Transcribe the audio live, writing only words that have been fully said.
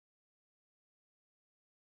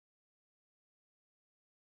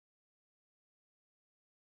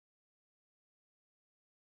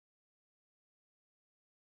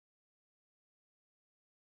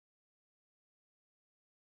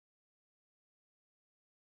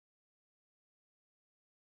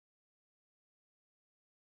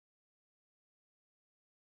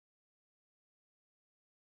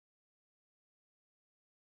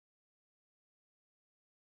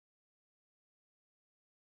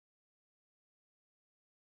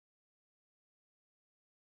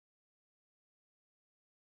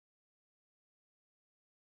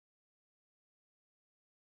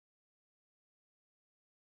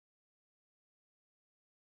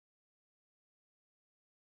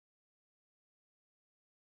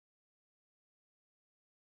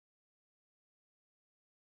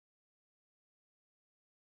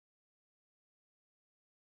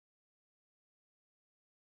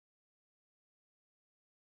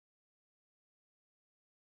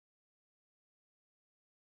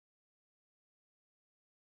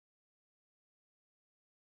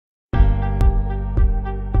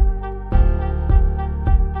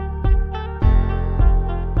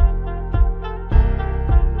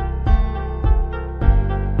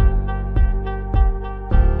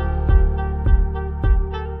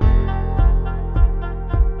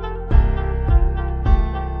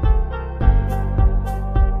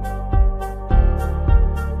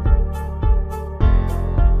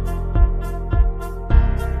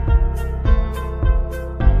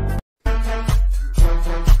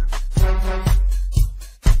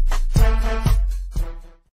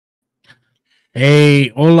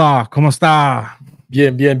Hey, hola, ¿cómo está?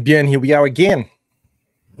 Bien, bien, bien. Here we are again.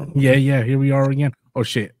 Yeah, here we are again. Oh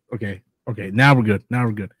shit. Okay. Now we're good.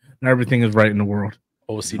 Now everything is right in the world.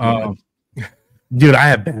 OCD. Dude, I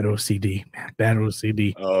have bad OCD, man. Bad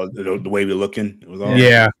OCD. The way we're looking, it was all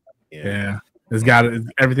yeah.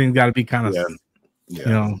 Everything's got to be kind of, you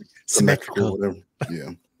know, symmetrical. Yeah,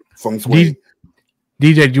 feng shui.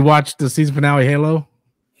 DJ, did you watch the season finale Halo?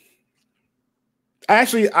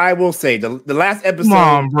 Actually, I will say the last episode. Come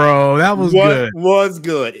on, bro, that was good. Was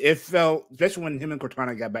good. It felt, especially when him and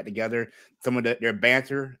Cortana got back together. Some of their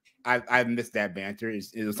banter, I missed that banter.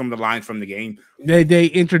 Is some of the lines from the game. They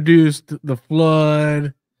introduced the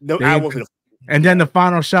flood. And then the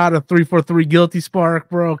final shot of 343 guilty spark,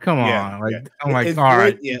 bro. Come on, I'm like, all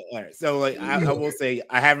right. Yeah, all right. So like, I will say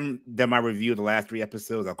I haven't done my review of the last 3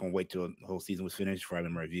 episodes. I'm gonna wait till the whole season was finished before I do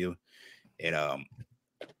my review. And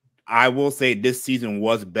I will say this season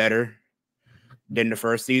was better than the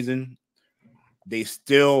first season. They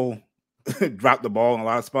still dropped the ball in a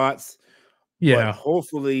lot of spots. Yeah. But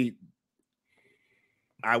hopefully,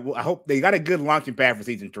 I hope they got a good launching pad for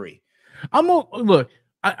season 3.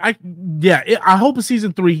 I hope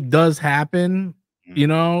season 3 does happen. You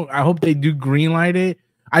know, I hope they do greenlight it.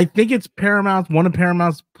 I think it's one of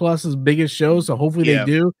Paramount Plus's biggest shows, so hopefully they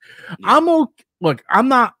do. Yeah.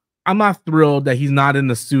 I'm not thrilled that he's not in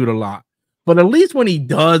the suit a lot, but at least when he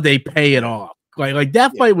does, they pay it off. Like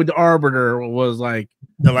that fight with the Arbiter was like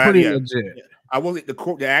pretty legit. Yeah. I will.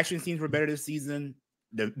 The action scenes were better this season.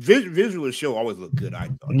 The visual of the show always looked good. I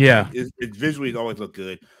thought. Yeah, it visually always looked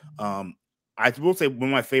good. I will say one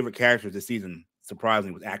of my favorite characters this season,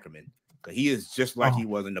 surprisingly, was Ackerman, because he is just like he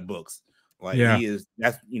was in the books. Like he is.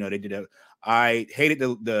 That's they did that. I hated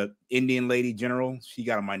the Indian lady general. She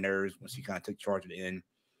got on my nerves when she kind of took charge at the end.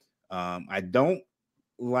 I don't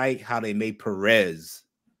like how they made Perez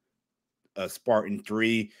a Spartan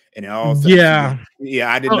 3, and also I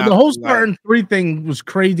did not. The whole Spartan 3 thing was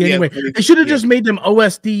crazy. Anyway, they should have just made them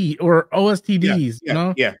OSD or OSTDs. You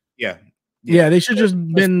know? Yeah, they should just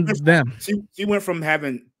been them. She went from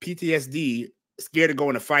having PTSD, scared to go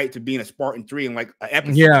in a fight, to being a Spartan 3 in like an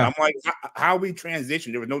episode. Yeah, I'm like, how we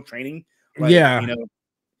transitioned? There was no training.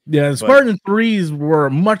 The Spartan 3s were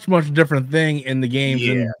a much different thing in the games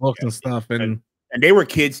and books and stuff, and they were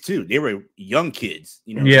kids too. They were young kids.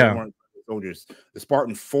 They weren't soldiers. The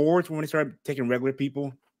Spartan 4s when they started taking regular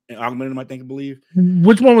people and augmenting them, I believe.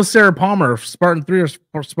 Which one was Sarah Palmer? Spartan 3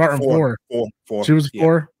 or Spartan 4? 4. She was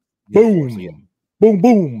 4. Boom.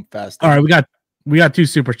 Boom. Fast. All right, we got 2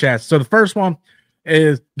 super chats. So the first one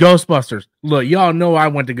is Ghostbusters. Look, y'all know I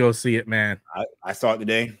went to go see it, man. I saw it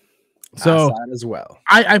today. So I saw it as well.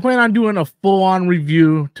 I plan on doing a full-on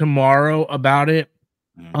review tomorrow about it.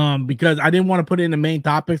 Because I didn't want to put it in the main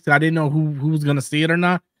topics, that I didn't know who was gonna see it or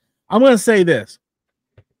not. I'm gonna say this.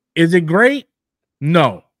 Is it great?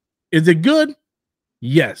 No. Is it good?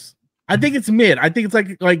 Yes. I think it's mid. I think it's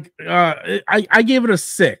like I gave it a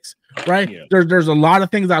 6. Right? Yeah. There's a lot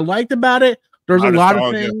of things I liked about it. There's a lot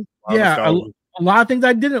of things. A lot of things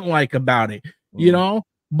I didn't like about it. You know,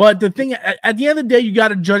 but the thing at the end of the day, you got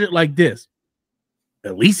to judge it like this.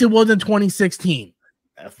 At least it wasn't 2016.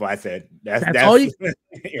 That's what I said. That's all you.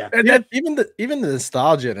 Even the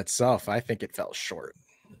nostalgia in itself, I think it fell short.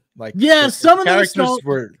 Like some of the characters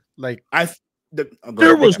were like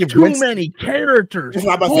there was too many characters.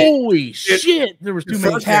 Holy shit! There was too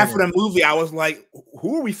many. First half of the movie, I was like,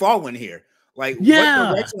 "Who are we following here? Like, what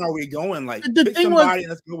direction are we going? Like, pick somebody,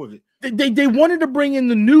 let's go with it." They wanted to bring in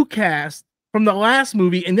the new cast from the last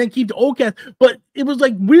movie and then keep the old cast, but it was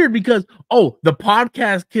like weird because the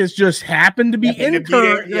podcast kids just happened to be in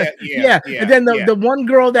her. And then the one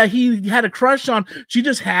girl that he had a crush on, she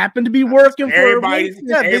just happened to be working for everybody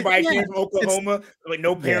came from Oklahoma, like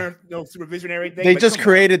no parents, no supervision, everything. They just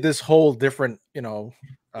created this whole different,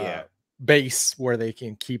 base where they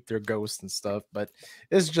can keep their ghosts and stuff. But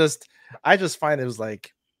it's just, I just find it was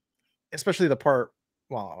like, especially the part.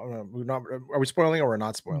 Well, are we spoiling or we're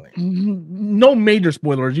not spoiling? No major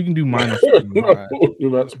spoilers. You can do minor.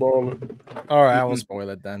 You're not spoiling. All right, I will spoil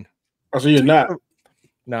it then. Oh, so you're not?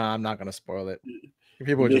 No, I'm not gonna spoil it.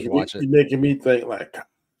 People just watch it. You're making me think like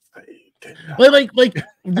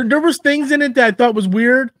there was things in it that I thought was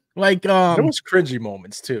weird. Like there was cringy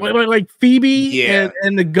moments too. Like Phoebe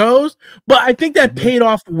and the ghost, but I think that paid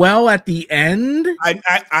off well at the end.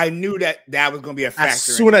 I knew that was gonna be a factor. As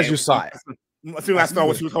soon as you saw it. As soon as I saw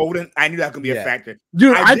what she was holding, I knew that was gonna be a factor.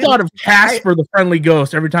 Dude, I thought of Casper the friendly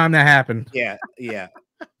ghost every time that happened. Yeah.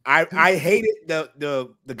 I hated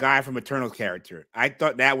the guy from Eternal's character. I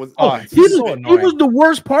thought that was he was the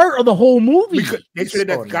worst part of the whole movie. They should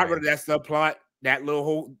have got rid of that subplot, that little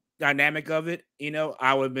whole dynamic of it,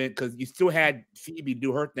 I would have been, because you still had Phoebe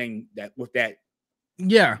do her thing with that.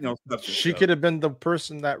 Yeah, she could have been the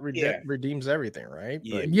person that redeems everything, right?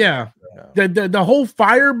 Yeah. The whole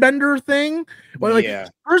firebender thing. Well, like,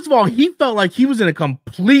 first of all, he felt like he was in a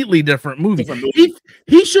completely different movie.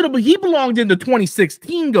 He belonged in the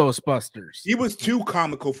 2016 Ghostbusters. He was too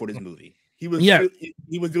comical for this movie. He was doing that.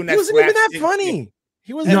 He wasn't even that funny.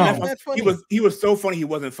 He wasn't that funny. He was so funny. He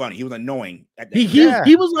wasn't funny. He was annoying.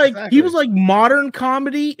 He was like modern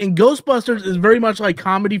comedy, and Ghostbusters is very much like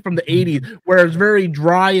comedy from the 80s, where it's very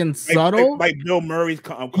dry and subtle. Like Bill Murray's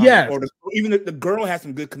comedy. Yeah. Even the girl has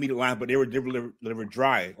some good comedic lines, but they were delivered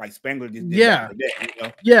dry. Like Spangler just did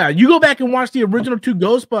that, Yeah, you go back and watch the original 2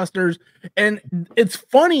 Ghostbusters, and it's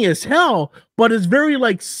funny as hell, but it's very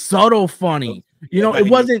like subtle funny. It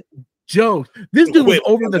wasn't jokes. This dude was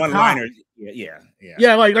over the top.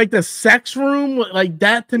 Yeah, like the sex room, like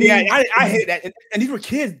that to me. Yeah, I hate that. And these were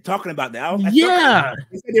kids talking about that. They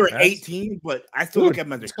said they were 18, but I still look at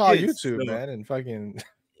them as kids. Call YouTube, man, and fucking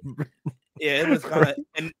it was kind of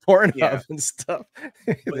and Pornhub and stuff.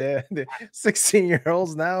 The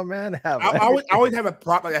 16-year-olds now, man. I always have a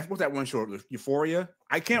problem. What's that one show? Euphoria.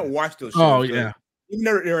 I can't watch those shows. Oh yeah. Even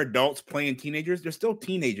though they're adults playing teenagers, they're still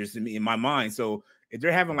teenagers to me in my mind. So if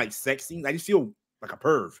they're having like sex scenes, I just feel like a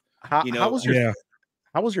perv. How was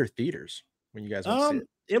your theaters when you guys went to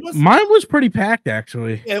see it? Mine was pretty packed,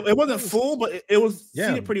 actually. It wasn't full, but it was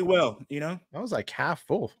seated pretty well. I was like half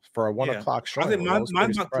full for a 1 o'clock showing. Mine's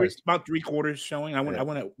about 3/4 showing. I went at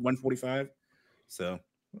 1:45. So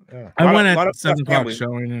I went at 7 o'clock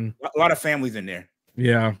showing, and a lot of families in there.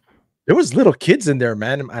 Yeah, there was little kids in there,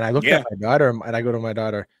 man. And I looked at my daughter, and I go to my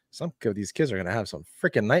daughter. Some of these kids are gonna have some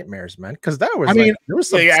freaking nightmares, man. Because that was, there was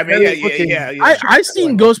some. I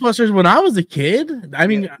seen Ghostbusters when I was a kid. I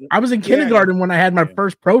mean, I was in kindergarten when I had my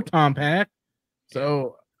first proton pack.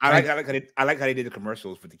 So I like how they did the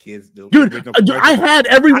commercials for the kids. Dude, I had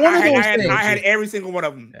every one of those things. I had every single one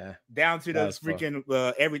of them, down to the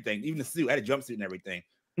freaking everything, even the suit. I had a jumpsuit and everything.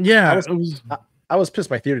 Yeah, I was pissed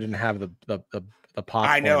my theater didn't have the popcorn.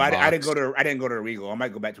 I know. I didn't go to a Regal. I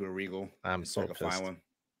might go back to a Regal. I'm so pissed. Find one.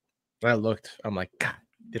 I looked. I'm like, God,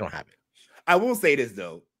 they don't have it. I will say this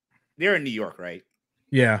though, they're in New York, right?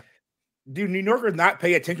 Yeah. Do New Yorkers not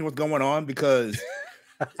pay attention to what's going on? Because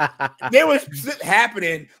there was shit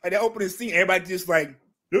happening like the opening scene. Everybody just like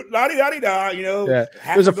la-di-da-di-da, Yeah.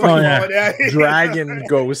 There's a fucking dragon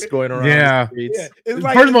ghost going around. Yeah. The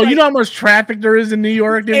streets. First of all, you know how much traffic there is in New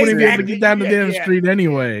York? They wouldn't be able to get down the damn street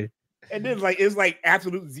anyway. And then it's like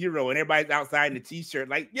absolute zero, and everybody's outside in the t-shirt,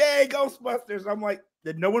 like, yay, Ghostbusters. I'm like,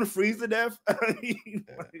 did no one freeze to death?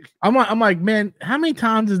 I'm like, man, how many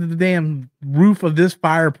times is the damn roof of this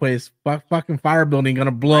fireplace, fucking fire building,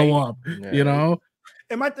 gonna blow up? Yeah.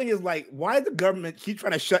 And my thing is like, why does the government keep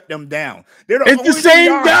trying to shut them down? It's the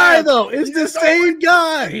same guy, though. It's the same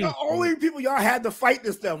guy. The only people y'all had to fight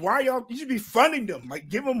this stuff. Why y'all? You should be funding them. Like,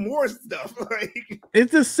 give them more stuff.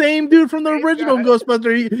 It's the same dude from the original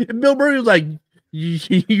Ghostbuster. Bill Murray was like,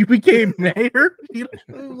 you became mayor.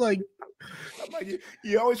 Like,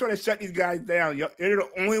 you always trying to shut these guys down. They're the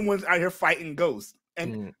only ones out here fighting ghosts,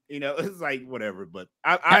 and it's like whatever. But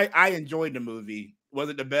I enjoyed the movie. Was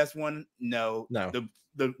it the best one? No.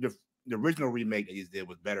 The original remake that he did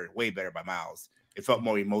was better, way better by miles. It felt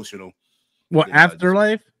more emotional. What,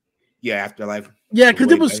 Afterlife? Yeah, Afterlife. Yeah,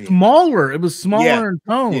 because it was smaller. It was smaller in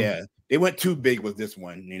tone. Yeah, they went too big with this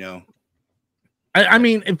one. I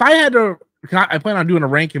mean, if I had to, I plan on doing a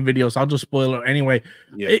ranking video, so I'll just spoil it anyway.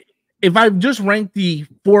 Yeah. If I just ranked the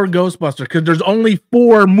 4 Ghostbusters, because there's only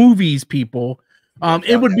 4 movies, people,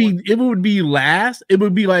 it would be last. It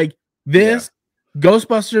would be like this,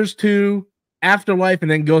 Ghostbusters 2, Afterlife,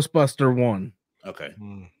 and then Ghostbuster 1. Okay.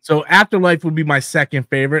 So Afterlife would be my second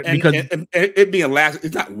favorite because it being last,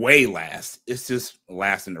 it's not way last. It's just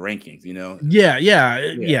last in the rankings,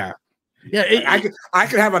 Yeah. I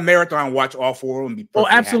could have a marathon, watch all 4 of them. And be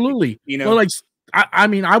absolutely. Happy, Well, like, I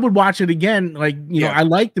mean, I would watch it again. Like, I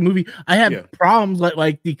like the movie. I have problems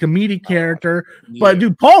like the comedic character, but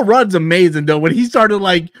dude, Paul Rudd's amazing though. When he started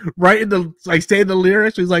like writing saying the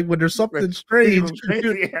lyrics, he's like, when there's something strange,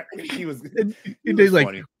 he was like,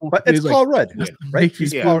 funny. But it's Paul Rudd, right?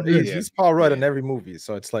 He's Paul Rudd Yeah. in every movie.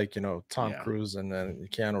 So it's like, Tom Cruise and then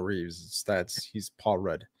Keanu Reeves. He's Paul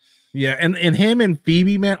Rudd. Yeah, and him and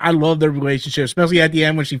Phoebe, man, I love their relationship, especially at the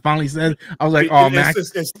end when she finally said, I was like, oh, man.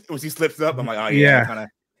 When she slips up, I'm like, oh,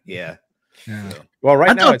 yeah. So. Well,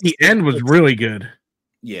 right now, the end was really good.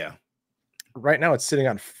 Yeah. Right now, it's sitting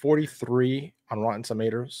on 43 on Rotten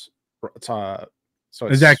Tomatoes. So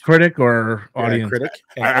is that critic or audience? Critic.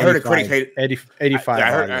 I heard a critic hate 85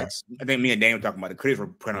 I audience. I think me and Dan were talking about the critics were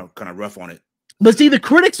kind of rough on it. But see, the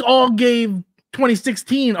critics all gave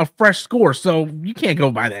 2016 a fresh score, so you can't go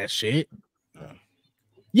by that shit.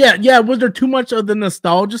 Yeah. Was there too much of the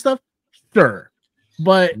nostalgia stuff? Sure,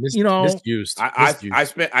 but misused. I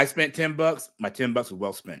spent $10. My $10 was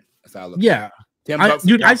well spent. That's how I look. Yeah, $10.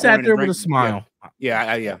 Dude, I sat there with a smile.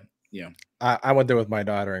 Yeah. I went there with my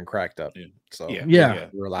daughter and cracked up. So yeah.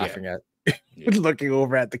 we were laughing at looking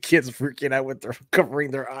over at the kids freaking out with their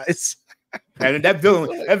covering their eyes. And that villain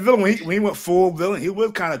when he went full villain, he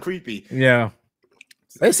was kind of creepy. Yeah.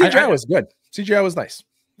 And CGI was good. CGI was nice.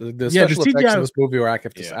 The special effects in this movie were, I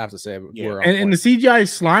have to say, were and the CGI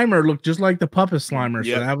Slimer looked just like the puppet Slimer,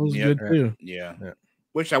 so that was good too. Yeah.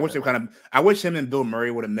 I wish him and Bill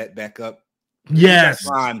Murray would have met back up. Yes.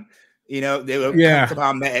 They were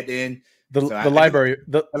somehow met at the end. The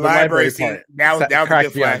library scene, part. That was a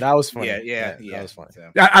good flash. That was funny. Yeah. That was funny. So.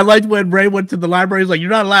 I liked when Ray went to the library. He's like, "You're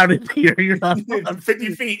not allowed in here. You're not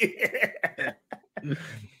 50 feet."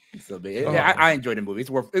 So I enjoyed the movie. It's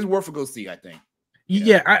worth a go see, I think.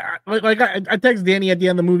 Yeah, I texted Danny at the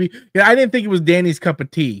end of the movie. Yeah, I didn't think it was Danny's cup of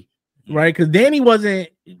tea, right? Because Danny wasn't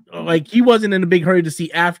in a big hurry to see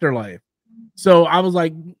Afterlife. So I was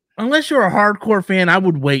like, unless you're a hardcore fan, I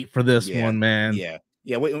would wait for this one, man. Yeah.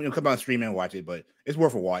 Wait, when you come out and stream and watch it, but it's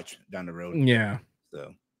worth a watch down the road. Yeah.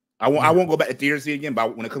 So I won't go back to theater to see it again,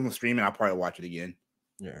 but when it comes to streaming, I'll probably watch it again.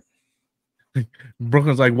 Yeah.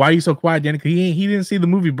 Brooklyn's like, why are you so quiet, Danny? Because he didn't see the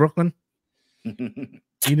movie, Brooklyn.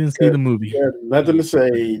 He didn't see the movie. Yeah, nothing to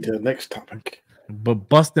say to the next topic. But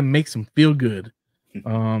Bustin makes him feel good.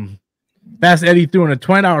 Fast Eddie threw in a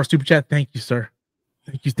 $20 super chat. Thank you, sir.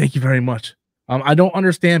 Thank you very much. I don't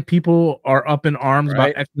understand people are up in arms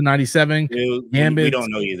about X-Men 97. Gambit, we don't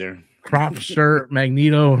know either. Crop shirt,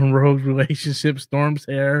 Magneto and Rogue's relationship, Storm's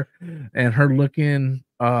hair, and her losing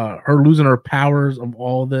her powers of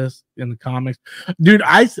all this in the comics. Dude,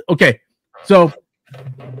 so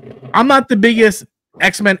I'm not the biggest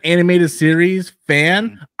X-Men animated series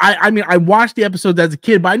fan. I mean, I watched the episodes as a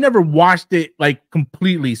kid, but I never watched it like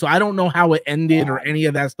completely. So I don't know how it ended or any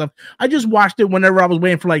of that stuff. I just watched it whenever I was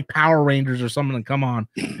waiting for like Power Rangers or something to come on.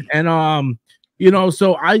 And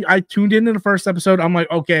so I tuned into the first episode. I'm like,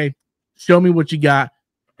 okay, show me what you got.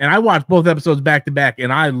 And I watched both episodes back to back,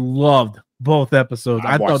 and I loved both episodes.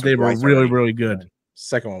 I thought they were really, really good.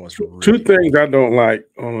 Second one was two things I don't like.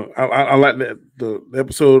 I like the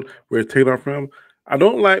episode where Taylor from. I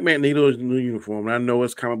don't like Magneto's new uniform. I know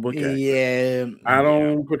it's comic book. Yeah, I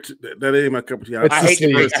don't. That ain't my cup of tea.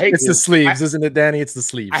 It's the sleeves, isn't it, Danny? It's the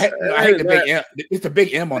sleeves. I hate the big M. It's a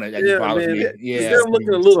big M on it that bothers me. Yeah, it's looking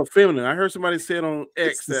a little feminine. I heard somebody say it on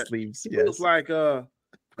X that sleeves. It looks like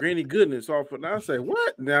Granny Goodness off. And I say,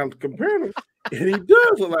 what? Now comparing them, and he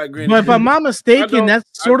does look like Granny. But if I'm not mistaken, that's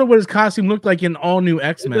sort of what his costume looked like in all new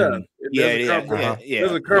X-Men. There's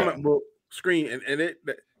a comic book screen, and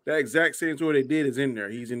that exact same story they did is in there.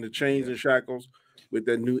 He's in the chains and shackles with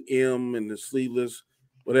that new M and the sleeveless,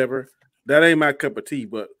 whatever. That ain't my cup of tea.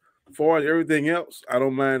 But as far as everything else, I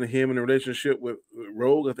don't mind him in a relationship with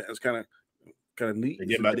Rogue. I think that's kind of neat.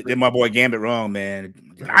 Did my boy Gambit wrong, man.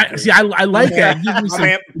 I like that.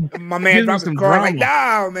 My man dropped some car like,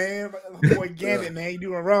 nah, man. My boy Gambit, man, you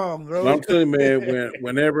doing wrong, bro. Well, I'm telling you, man,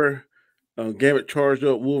 whenever Gambit charged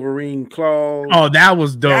up Wolverine claws. Oh, that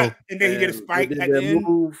was dope. And then he did a spike at the end.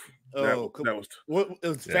 Move. Oh, that was it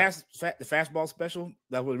was the fastball special.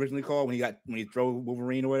 That was originally called when he throw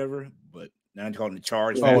Wolverine or whatever. But now they call it the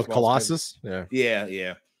charge. Oh, with Colossus. Special.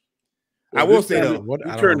 Yeah. Well, I will say though,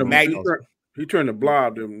 he turned the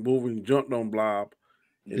Blob, and Wolverine jumped on Blob.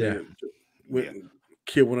 And went and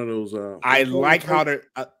killed one of those. I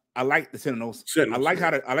like the Sentinels. I like how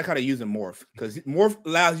to use a morph, because morph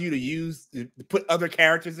allows you to put other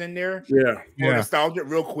characters in there. Yeah, for nostalgia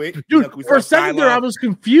real quick. Dude, for a second there, I was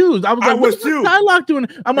confused. I was like, "What's Psylocke doing?"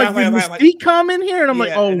 I'm like, "Did Mystique come in here?" And I'm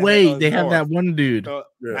like, "Oh wait, they have that one dude." So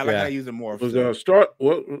I like how to use a morph.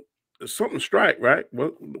 Was something Strike, right?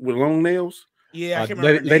 What with long nails? Yeah, I can't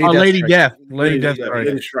remember. Lady Death. Lady Death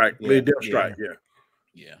Strike.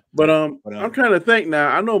 Yeah. But I'm trying to think now.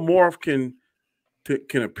 I know Morph can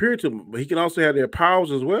appear to him, but he can also have their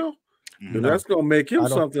powers as well. And that's gonna make him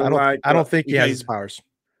something like. I don't think he has his powers.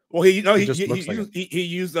 Well, he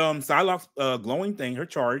used Psylocke's glowing thing, her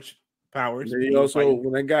charge powers. And he also,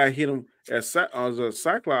 when that guy hit him as a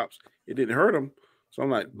Cyclops, it didn't hurt him. So I'm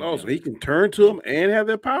like, so he can turn to him and have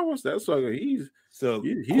their powers. That's he should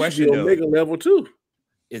be Omega level too.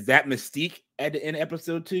 Is that Mystique at the end of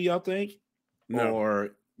episode 2? Y'all think? No.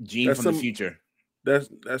 Or Jean from the future? That's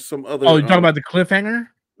some other. Oh, you're talking about the cliffhanger?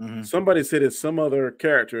 Somebody said it's some other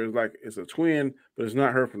character. It's like it's a twin, but it's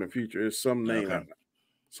not her from the future. It's some name. Okay.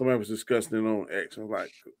 Somebody was discussing it on X. I was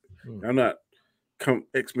like, I'm not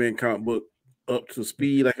X-Men comic book up to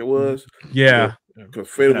speed like it was. Yeah. Because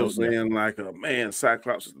Fred was saying like, man,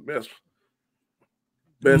 Cyclops is the best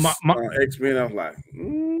X-Men. I was like, I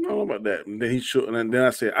don't know about that. And then he showed, and then I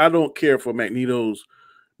said, I don't care for Magneto's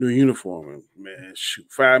new uniform. And man, shoot,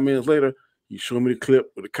 5 minutes later, you show me the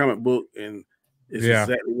clip with the comic book, and it's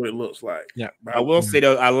exactly what it looks like. Yeah, I will say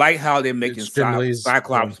though, I like how they're making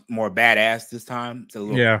Cyclops more badass this time. It's a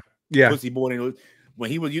little pussy boy. When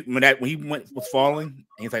he was was falling, and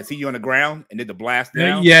he's like, "See you on the ground," and did the blast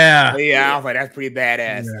down. Yeah, I was like, "That's pretty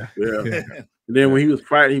badass." Yeah. And then when he was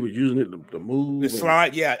fighting, he was using it to move, the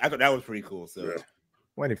slide. Yeah, I thought that was pretty cool. So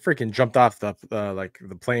when he freaking jumped off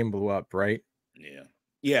the plane blew up, right?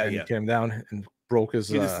 Yeah, He came down and broke his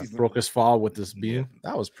fall with this beam.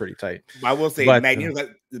 That was pretty tight. I will say, Magneto got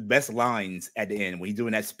the best lines at the end when he's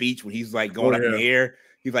doing that speech when he's like going up in the air.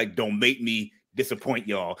 He's like, "Don't make me disappoint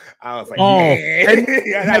y'all." I was like, man.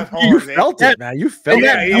 You felt it, man. You felt it.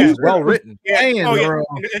 That was well written. And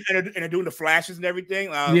they're doing the flashes and everything.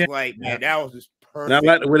 I was like, man, that was just perfect. And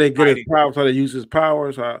I like the way they get his powers, how they use his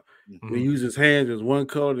powers, how we use his hands as one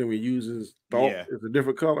color, then we use his thought as a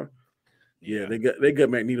different color. Yeah, they got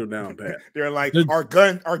Magneto down pat. They're like, our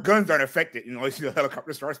guns aren't affected. You know, you see the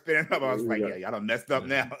helicopter start spinning up. I was like, y'all done messed up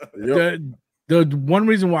now. The one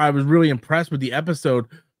reason why I was really impressed with the episode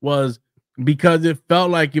was because it felt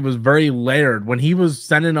like it was very layered when he was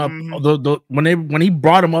sending up when he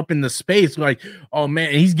brought him up into space, like, oh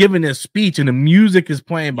man, he's giving his speech and the music is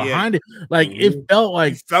playing behind it. Like it felt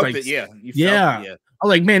like I was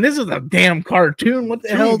like, man, this is a damn cartoon. What the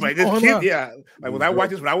hell? Like this kid, like when I watched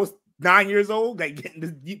this when I was 9 years old, like getting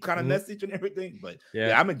this deep kind of message and everything. But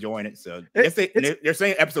I'm enjoying it. So they're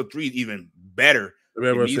saying episode 3 is even better.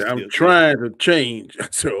 I'm trying to change.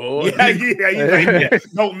 So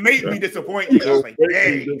don't make me disappoint you. I was like,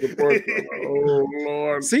 hey. Oh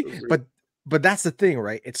Lord. See, but that's the thing,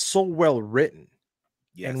 right? It's so well written.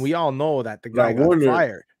 Yes. And we all know that the guy got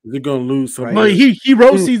fired. Is he gonna lose some? Well, he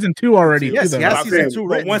wrote season 2 already. Yes, he has season 2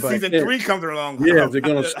 written. Once season 3 comes along, is it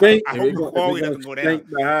gonna stink? I hope the quality doesn't go down.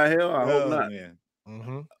 The high hell? I hope not.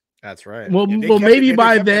 That's right. Well, maybe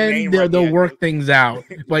by then they'll work things out.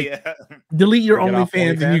 Like delete your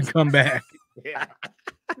OnlyFans and you come back.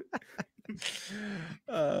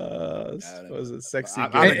 Was it sexy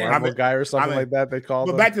guy or something like that? They called.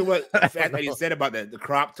 But back to what you said about the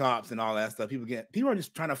crop tops and all that stuff. People are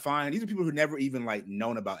just trying to find. These are people who never even like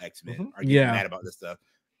known about X-Men. Are getting mad about this stuff.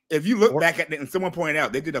 If you look back at it, and someone pointed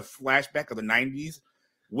out, they did a flashback of the 90s.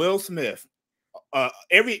 Will Smith.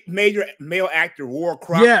 Every major male actor wore a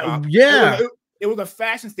crop top. It was a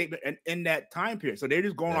fashion statement in that time period. So they're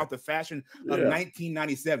just going off the fashion of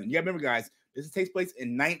 1997. You remember, guys, this takes place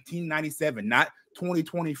in 1997, not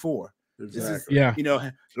 2024. Exactly. This is, you know,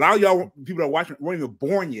 a lot of y'all people that are watching weren't even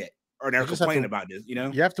born yet, or they're complaining about this. You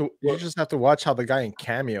know, you just have to watch how the guy in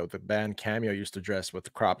Cameo, the band Cameo, used to dress with the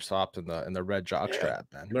crop tops and the red jockstrap.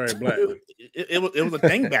 Man, very black. It was a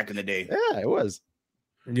thing back in the day. Yeah, it was.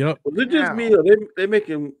 Yep. Was it just me? Or they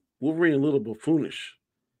making Wolverine a little buffoonish.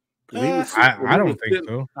 I don't think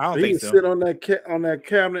so. I don't think so. Sit on that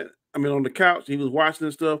cabinet. I mean, on the couch. He was watching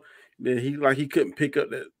and stuff. Then he couldn't pick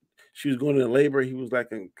up that she was going into labor. He was like,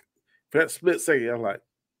 for that split second, I'm like,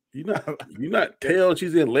 you not tell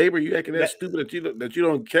she's in labor. You acting that stupid that you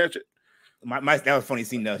don't catch it. That was funny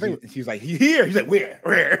scene though. She was like, here. He's like, where?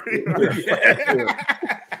 I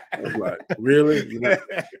was like, really?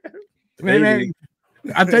 Man,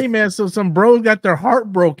 I tell you, man. So some bros got their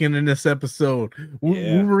heart broken in this episode.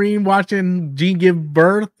 Wolverine watching Jean give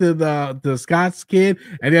birth to the Scott's kid,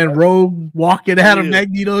 and then Rogue walking out of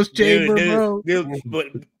Magneto's chamber, bro. But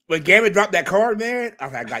when Gambit dropped that card, man, I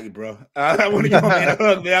was like, I got you, bro. I want to go man a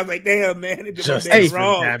hug, man. I was like, damn, man, it just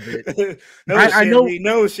wrong.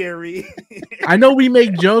 No, Sherry. I know we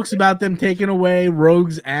make jokes about them taking away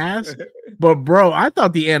Rogue's ass, but bro, I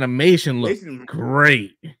thought the animation looked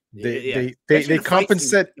great. They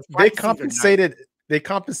compensated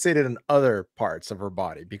in other parts of her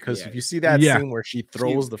body, because if you see that scene where she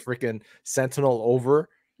throws the freaking Sentinel over,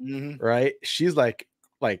 right? She's like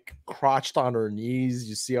crouched on her knees.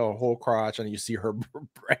 You see her whole crotch, and you see her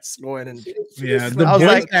breasts going. And the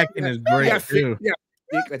voice acting is great too.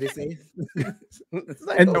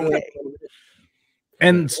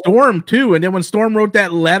 And Storm too. And then when Storm wrote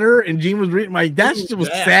that letter, and Jean was reading, like that was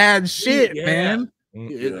sad shit, man.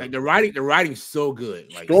 Like the writing's so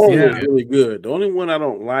good. Like Storm is really good. The only one I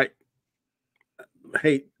don't like, but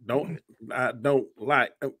I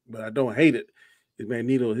don't hate it, is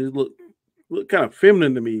Magneto. His look look kind of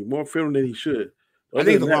feminine to me, more feminine than he should. I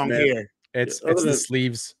think the long hair. It's the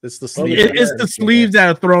sleeves. It's the sleeves. It's the sleeves that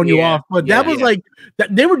are throwing you off. But that was like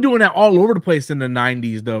that. They were doing that all over the place in the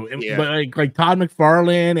 '90s, though. But like Todd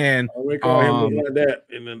McFarlane and I recall him like that.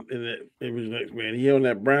 It was like, man, he on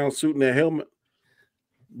that brown suit and that helmet.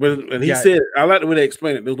 But he said, I like the way they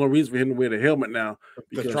explain it. There's no reason for him to wear the helmet now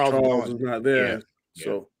because Charles is not there. Yeah.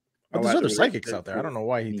 So, but there's other psychics out there. I don't know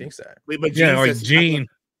why he thinks that. But Gene like Gene.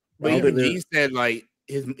 But even Gene said like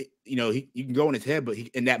his, you can go in his head, but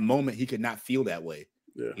in that moment he could not feel that way.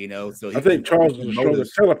 Yeah. So I think Charles is a stronger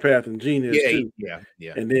telepath than Gene is too.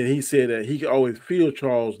 Yeah. And then he said that he could always feel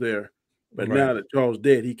Charles there, but now that Charles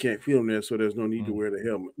dead, he can't feel him there, so there's no need to wear the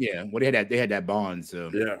helmet. Yeah. Well, they had that bond. So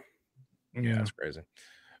yeah, that's crazy.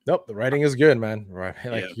 Nope, the writing is good, man. Right,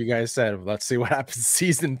 like you guys said. Let's see what happens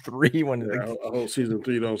season 3 when I hope season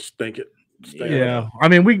 3 don't stink it. I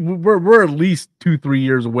mean, we're at least 2-3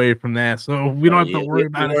 years away from that, so we don't have to worry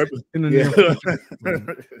about it in the near future.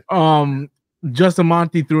 Justin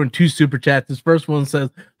Monty threw in 2 super chats. This first one says,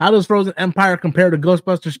 "How does Frozen Empire compare to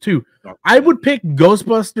Ghostbusters 2?" I would pick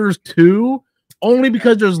Ghostbusters 2 only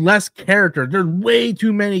because there's less characters. There's way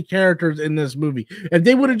too many characters in this movie. If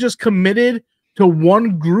they would have just committed to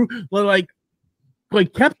one group, like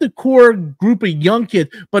kept the core group of young kids,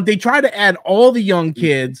 but they try to add all the young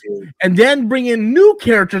kids and then bring in new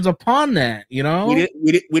characters upon that. We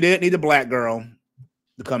didn't need a black girl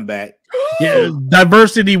to come back. Yeah,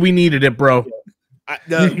 diversity, we needed it, bro.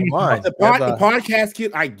 The podcast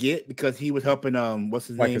kid, I get because he was helping. What's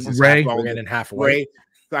his name? Ray. And half Ray.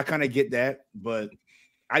 So I kind of get that, but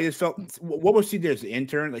I just felt, what was she there as an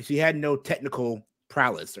intern? Like she had no technical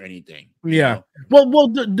prowess or anything. Yeah. Well,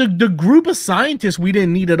 the group of scientists we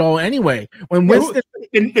didn't need at all anyway. When Winston,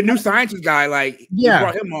 the new scientist guy,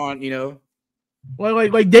 brought him on, Well,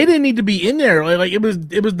 like they didn't need to be in there. Like it was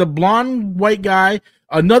the blonde white guy,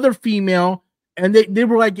 another female, and they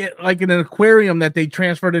were like in an aquarium that they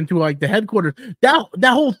transferred into like the headquarters. That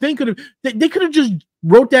whole thing could have they could have just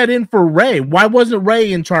wrote that in for Ray. Why wasn't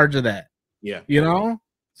Ray in charge of that? Yeah.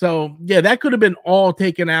 So yeah, that could have been all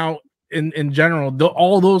taken out in general.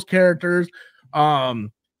 All those characters.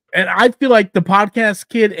 And I feel like the podcast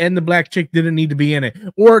kid and the black chick didn't need to be in it,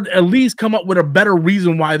 or at least come up with a better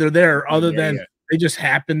reason why they're there, other than they just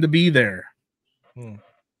happened to be there. And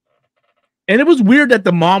it was weird that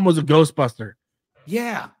the mom was a Ghostbuster.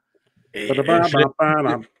 Yeah.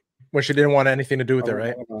 When she didn't want anything to do with it,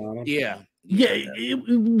 right? Yeah.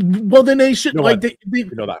 Well, then they should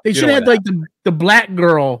they should have like the black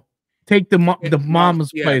girl take the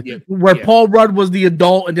mom's place, where Paul Rudd was the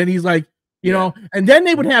adult, and then he's like, and then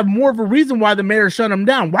they would have more of a reason why the mayor shut him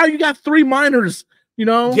down. Why you got 3 minors?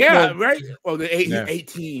 Right. Well, the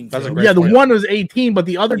 18. The one was 18, but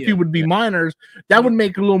the other 2 would be minors. That would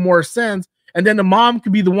make a little more sense. And then the mom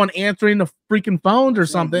could be the one answering the freaking phones or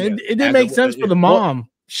something. It didn't make sense for the mom. Well,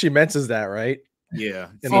 she mentions that, right? Yeah.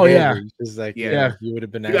 She's like, you would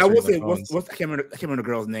have been. I will say, what's I can't remember the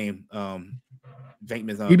girl's name.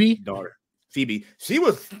 Venkman's Phoebe? Daughter. Phoebe. She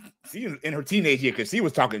was in her teenage year because she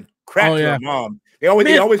was talking crap to her mom. They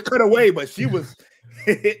always cut away, but she was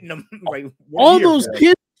hitting them like all those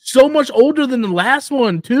kids so much older than the last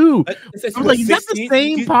one too. I was like, is that the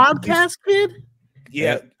same podcast kid?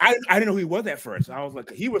 Yeah, I didn't know who he was at first. I was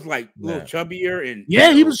like, he was like a little chubbier and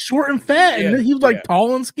he was short and fat, and then he was like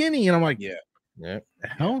tall and skinny, and I'm like, the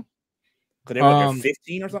hell. Could they were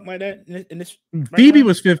 15 or something like that in this? Phoebe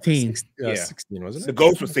was 15. 16, wasn't it? The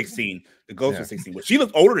Ghost was 16. The Ghost was 16. But she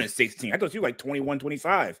looked older than 16. I thought she was like 21,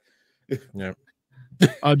 25. Yeah.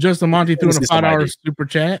 Justin Monty threw in a $5 super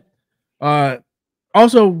chat.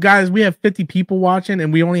 Also, guys, we have 50 people watching,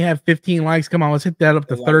 and we only have 15 likes. Come on, let's hit that up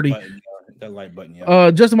to 30. That like button,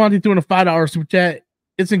 Justin Monty threw in a $5 super chat.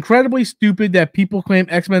 It's incredibly stupid that people claim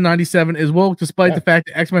X-Men 97 is woke, despite the fact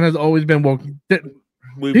that X-Men has always been woke.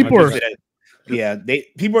 People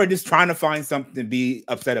are just trying to find something to be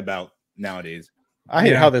upset about nowadays. I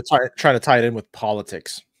hate how they're trying to tie it in with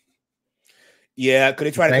politics. Yeah, could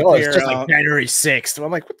they try to compare? It's just like January 6th.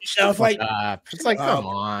 I'm like, what the fuck up? It's like, come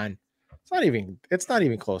on. It's not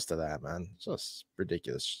even close to that, man. It's just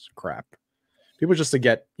ridiculous crap. People just to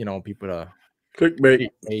get, people to clickbait.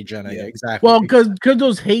 Exactly. Well, because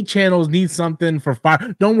those hate channels need something for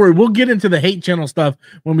fire. Don't worry, we'll get into the hate channel stuff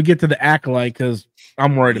when we get to the Acolyte, because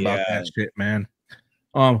I'm worried about that shit, man.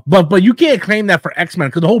 But you can't claim that for X-Men,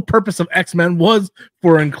 because the whole purpose of X-Men was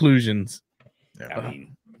for inclusions.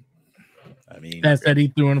 I mean, that said, he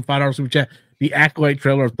threw in a $5 super chat. The Acolyte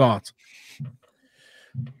trailer thoughts.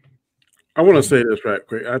 I want to say this right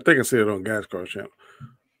quick. I think I said it on Gas Car Channel.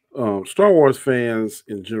 Star Wars fans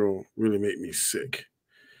in general really make me sick.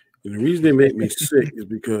 And the reason they make me sick is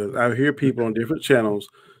because I hear people on different channels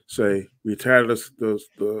say, we tired of the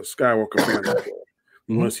Skywalker family.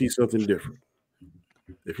 We want to see something different.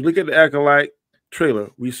 If you look at the Acolyte trailer,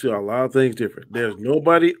 we see a lot of things different. There's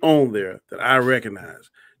nobody on there that I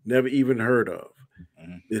recognize, never even heard of.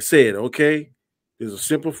 They said, okay, there's a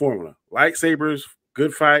simple formula. Lightsabers,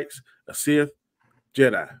 good fights, a Sith,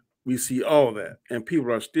 Jedi. We see all that. And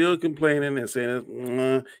people are still complaining and saying,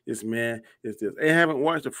 it's man, it's this. They haven't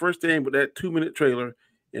watched the first thing but that 2-minute trailer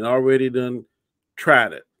and already done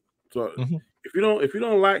tried it. So if you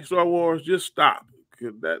don't like Star Wars, just stop.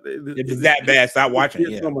 If it's that bad, stop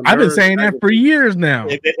watching it. I've been saying that for years now.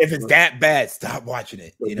 If it's that bad, stop watching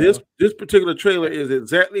it. You know? This particular trailer is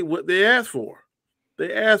exactly what they asked for.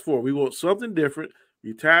 They asked for. We want something different.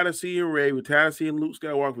 We're tired of seeing Rey. We're tired of seeing Luke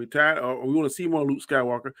Skywalker. We want to see more Luke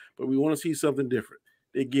Skywalker, but we want to see something different.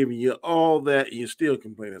 They're giving you all that, and you're still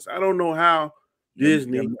complaining. So I don't know how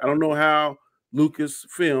Disney, I don't know how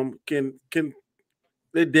Lucasfilm can.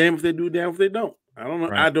 They're damn if they do, damn if they don't. I don't know.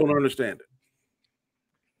 Right. I don't understand it.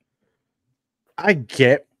 I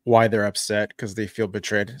get why they're upset because they feel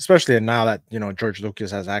betrayed, especially now that George Lucas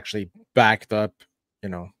has actually backed up,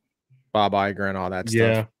 Bob Iger and all that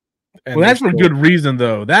stuff. And well, that's for good reason,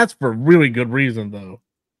 though. That's for really good reason, though.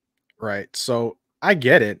 Right. So I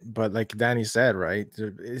get it, but like Danny said, right,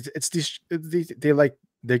 it's these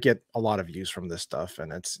they get a lot of views from this stuff,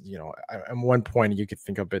 and it's at one point you could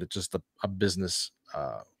think of it as just a business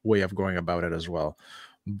way of going about it as well.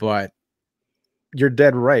 But you're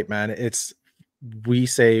dead right, man. We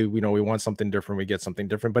say we want something different, we get something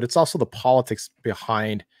different, but it's also the politics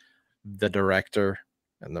behind the director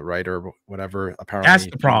and the writer, whatever. Apparently, that's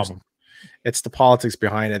the problem. It's the politics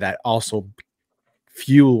behind it that also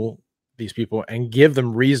fuel these people and give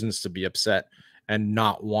them reasons to be upset and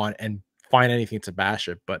not want and find anything to bash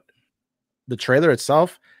it. But the trailer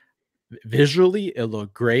itself, visually, it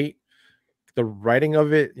looked great. The writing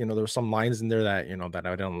of it, there were some lines in there that that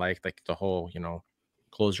I don't like the whole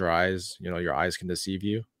close your eyes, your eyes can deceive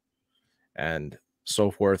you, and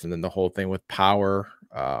so forth. And then the whole thing with power.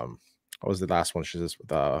 What was the last one? She says,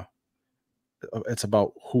 it's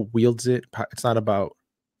about who wields it. It's not about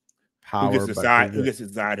power. Who gets to decide? Who gets to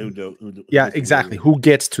decide yeah, exactly. Who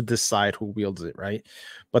gets to decide who wields it, right?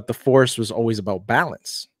 But the Force was always about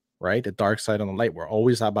balance, right? The dark side and the light were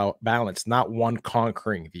always about balance, not one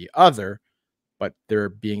conquering the other, but there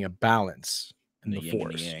being a balance in the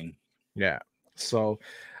Force. Yeah. So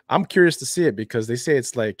I'm curious to see it because they say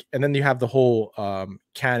it's like, and then you have the whole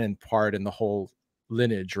canon part and the whole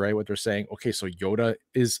lineage, right? What they're saying, okay, so Yoda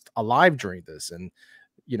is alive during this, and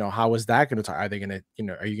how is that going to? Are they going to,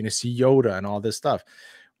 are you going to see Yoda and all this stuff?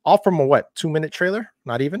 All from a 2-minute trailer?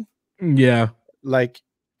 Not even. Yeah, like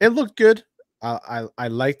it looked good. I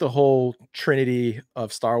like the whole trinity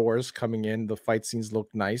of Star Wars coming in. The fight scenes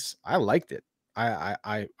looked nice. I liked it.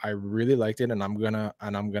 I really liked it, and I'm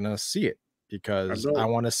gonna see it because I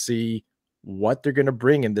want to see what they're gonna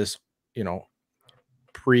bring in this,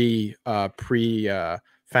 pre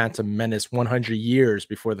Phantom Menace, 100 years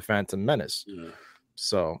before the Phantom Menace. Yeah.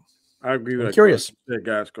 So I agree with that. Curious. That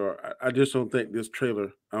guy's car. I just don't think this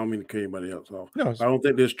trailer, I don't mean to cut anybody else off. No, I don't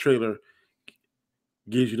think this trailer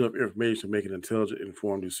gives you enough information to make an intelligent,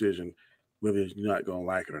 informed decision whether you're not going to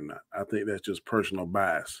like it or not. I think that's just personal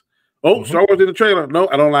bias. Oh, Star Wars in the trailer. No,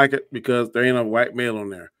 I don't like it because there ain't a white male on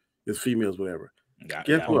there. It's females, whatever.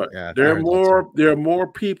 Guess what? Yeah, there are more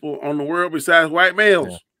people on the world besides white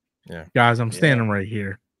males. Yeah. Guys, I'm standing right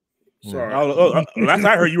here. Sorry. Last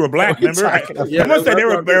I heard you were black. Remember? Someone said they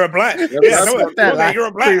were black. Yeah, you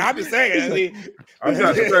were black. I'm just saying.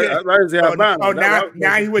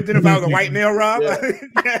 Now you identify with a white male, Rob.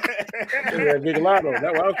 Big Lotto. That's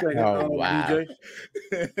what I was thinking. Oh wow!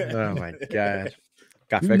 DJ. Oh my god!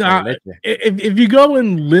 If you go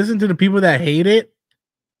and listen to the people that hate it,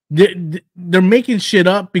 they're making shit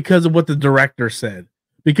up because of what the director said.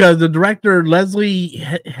 Because the director Leslie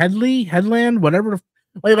Headland, whatever,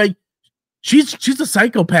 like she's a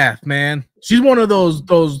psychopath, man. She's one of those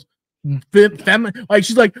like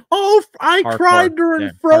she's like, oh, I cried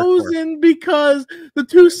during Frozen because the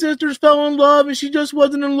two sisters fell in love and she just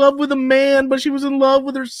wasn't in love with a man, but she was in love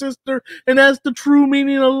with her sister, and that's the true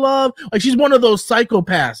meaning of love. Like she's one of those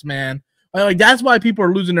psychopaths, man. Like that's why people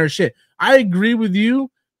are losing their shit. I agree with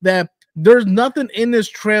you that there's nothing in this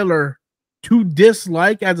trailer to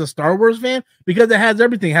dislike as a Star Wars fan because it has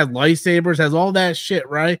everything. It has lightsabers, has all that shit,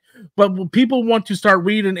 right? But people want to start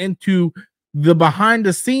reading into the behind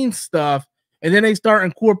the scenes stuff, and then they start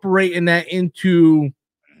incorporating that into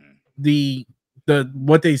the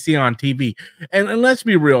what they see on TV. And let's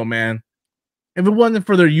be real, man. if it wasn't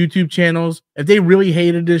for their YouTube channels, if they really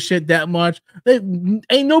hated this shit that much, ain't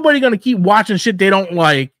nobody gonna keep watching shit they don't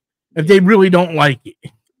like if they really don't like it.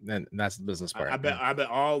 Then that's the business part. I bet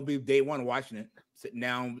all will be day one watching it, sitting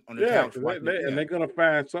down on the couch. And they're gonna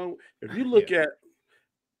find some. If you look at,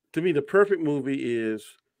 to me, the perfect movie is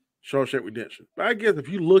Shawshank Redemption. But I guess if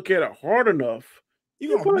you look at it hard enough,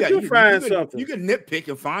 you can find something. You can nitpick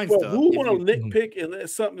and find stuff. Who want to nitpick and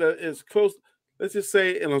it's something that is close? Let's just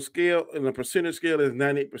say in a percentage scale is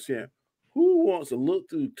 98%. Who wants to look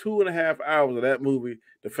through 2.5 hours of that movie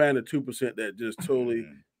to find the 2% that just totally?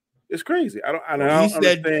 It's crazy. I don't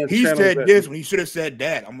understand. He said this when he should have said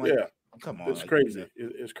that. I'm like, come on, it's crazy.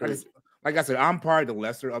 It's crazy. Like I said, I'm probably the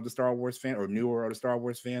lesser of the Star Wars fan or newer of the Star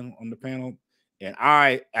Wars fan on the panel, and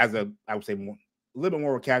I would say a little bit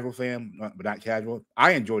more of a casual fan, but not casual.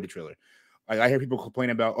 I enjoyed the trailer. Like I hear people complain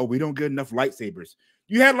about, oh, we don't get enough lightsabers.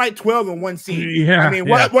 You had like 12 in one scene. Yeah, I mean,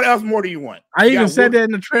 what else more do you want? I even said that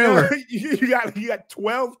in the trailer. You got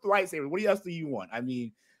 12 lightsabers. What else do you want? I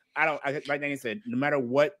mean, like Danny said, no matter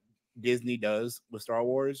what Disney does with Star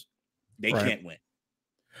Wars, they can't win.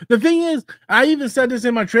 The thing is, I even said this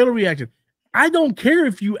in my trailer reaction. I don't care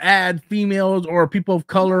if you add females or people of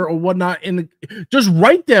color or whatnot just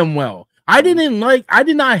write them well. I did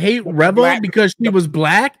not hate Rebel because she was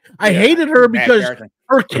black. I hated her because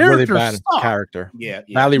her character really bad character. Yeah.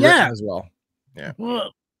 Badly written as well. Yeah.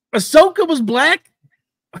 Well, Ahsoka was black.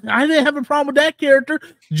 I didn't have a problem with that character.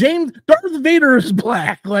 Darth Vader is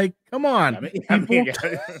black. Like, come on.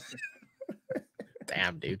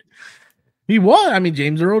 Damn, dude. He was. I mean,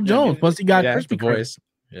 James Earl Jones. Plus, he got crispy voice.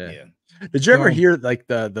 Yeah. Did you ever hear like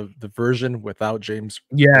the version without James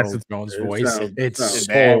Earl Jones' voice? It's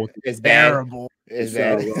terrible. It's terrible.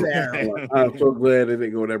 I'm so glad they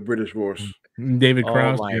didn't go with that British voice. David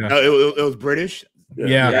Krause. No, it was British.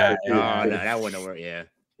 Yeah. No, that wouldn't work. Yeah.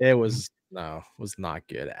 It was not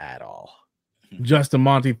good at all. Justin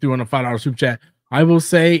Monty threw in a $5 super chat. I will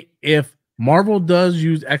say if Marvel does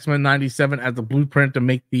use X-Men 97 as a blueprint to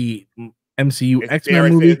make the MCU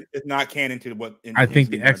X-Men movie, it's not canon to what I think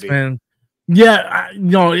the X-Men. Yeah,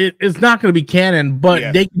 it's not going to be canon,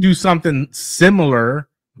 but they can do something similar,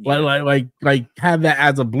 like have that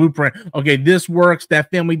as a blueprint. Okay, this works.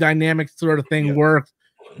 That family dynamic sort of thing works.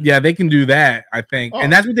 Yeah, they can do that. I think,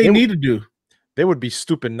 and that's what they need to do. They would be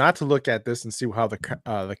stupid not to look at this and see how the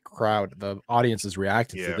crowd, the audience is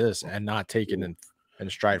reacting to this, and not taking in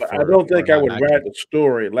stride. I don't think I would write the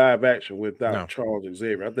story live action without Charles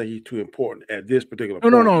Xavier. I think he's too important at this particular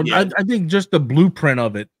point. No. Yeah. I think just the blueprint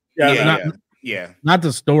of it. Not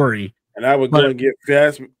the story. And I would go and get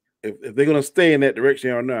Fast. If they're gonna stay in that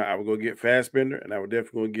direction or not, I would go get Fassbender, and I would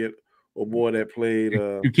definitely go get a boy that played.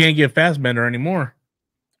 You can't get Fassbender anymore.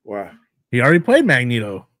 Why? He already played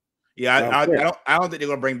Magneto. Yeah, I don't think they're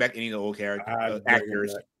gonna bring back any of the old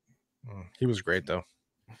actors. He was great though.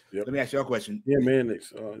 Yep. Let me ask you a question. Yeah, man.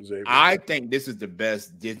 I think this is the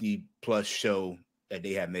best Disney Plus show that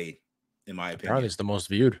they have made, in my opinion. Probably it's the most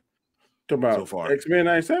viewed. About so far. X-Men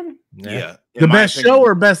 97? Yeah. The best show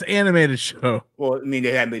or best animated show? Well, I mean,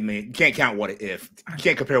 they haven't been made. You can't count What If. You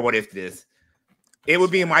can't compare What If to this. It would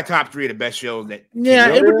be in my top 3 of the best shows that. Yeah,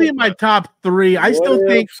 it would be in my top 3. I still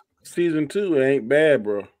think season 2 ain't bad,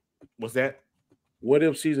 bro. What's that? What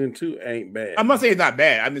If season 2 ain't bad? I'm not saying it's not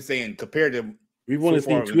bad. I'm just saying compared to. We've only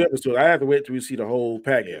seen 2 episodes. I have to wait till we see the whole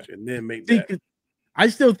package and then make that. I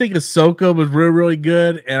still think Ahsoka was really, really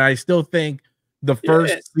good, and I still think the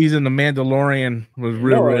first season of Mandalorian was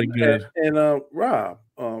really good. And Rob,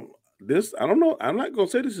 this I don't know. I'm not gonna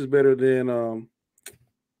say this is better than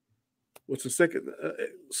what's the second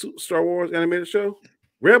Star Wars animated show?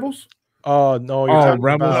 Rebels. Oh no, you're talking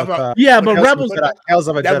Rebels. About, but Rebels. Tales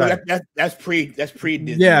of a Jedi. That's pre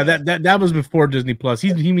Disney. Yeah, that was before Disney Plus.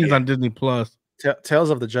 He means on Disney Plus. Tales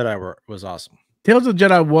of the Jedi was awesome. Tales of the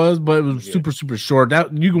Jedi was, but it was super short.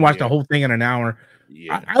 That you can watch the whole thing in an hour.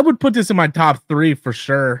 Yeah. I would put this in my top 3 for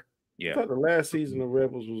sure. Yeah, I thought the last season of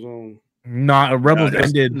Rebels was on. Rebels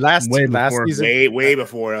ended last season, way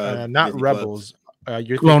before. Not Disney Rebels.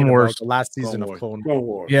 You're Clone Wars, the last season of Clone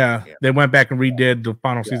Wars. Yeah, they went back and redid the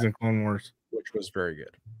final season of Clone Wars, which was very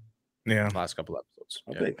good. Yeah, last couple episodes.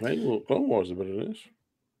 I think Clone Wars is better than this.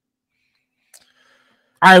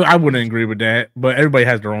 I wouldn't agree with that, but everybody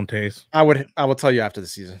has their own taste. I will tell you after the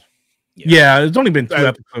season. Yeah, it's only been 2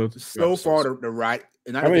 episodes so far. The right.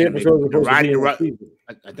 How many episodes? I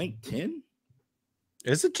think 10.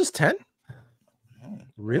 Is it just 10?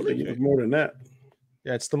 Really? It's more than that.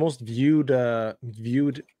 Yeah, it's the most viewed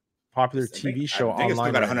popular TV show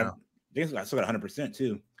online. I think I still got 100%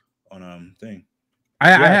 too on thing. I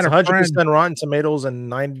had 100% Rotten Tomatoes and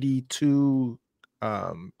 92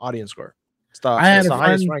 audience score. I had the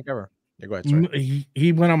highest rank ever. Yeah, go ahead,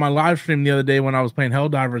 he went on my live stream the other day when I was playing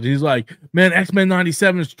Helldivers. He's like, man, X-Men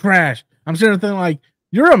 97 is trash. I'm sitting there thinking, like,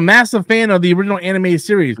 you're a massive fan of the original animated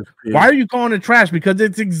series. Yeah. Why are you calling it trash? Because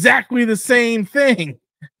it's exactly the same thing.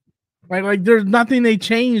 Like there's nothing they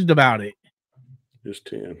changed about it. Just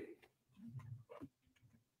 10.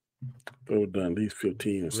 They were done. These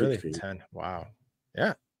 15 and 16. 10. Wow.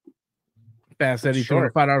 Yeah. Fast Eddie for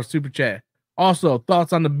a $5 super chat. Also,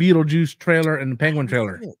 thoughts on the Beetlejuice trailer and the Penguin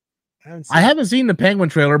trailer? I haven't seen the Penguin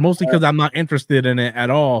trailer, mostly because I'm not interested in it at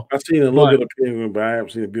all. I've seen a little bit of Penguin, but I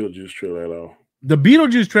haven't seen the Beetlejuice trailer at all. The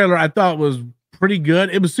Beetlejuice trailer I thought was pretty good.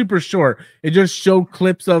 It was super short. It just showed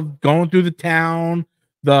clips of going through the town,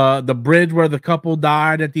 the bridge where the couple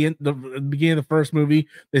died at the end, the beginning of the first movie.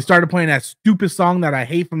 They started playing that stupid song that I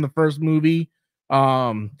hate from the first movie,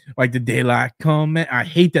 like the daylight come. I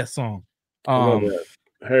hate that song.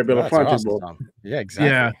 Harry Belafonte. Awesome. Yeah, exactly.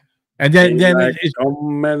 Yeah, and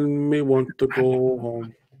then me want to go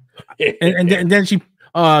home. and then she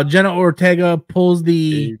Jenna Ortega pulls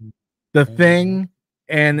the thing,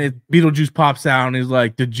 and Beetlejuice pops out and is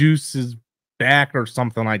like, the juice is back or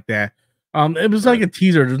something like that. It was like a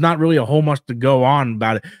teaser. There's not really a whole much to go on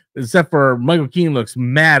about it, except for Michael Keaton looks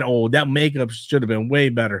mad old. That makeup should have been way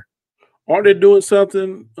better. Aren't they doing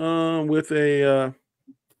something with a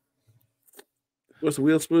what's the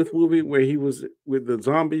Will Smith movie where he was with the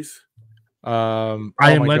zombies? I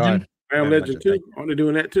Am Legend. I Am Legend too. Aren't they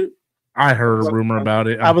doing that too? I heard a rumor about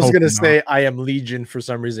it. I was gonna say I Am Legion for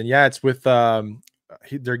some reason. Yeah, it's with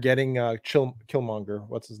they're getting Killmonger.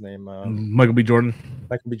 What's his name? Michael B. Jordan.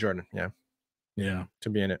 Michael B. Jordan. Yeah, to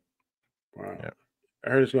be in it. Wow. Yeah. I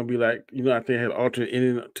heard it's gonna be like, I think they had alternate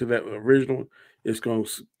ending to that original. It's gonna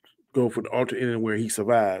go for the alternate ending where he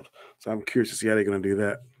survived. So I'm curious to see how they're gonna do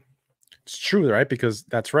that. It's true, right? Because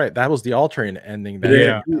that's right. That was the alternate ending.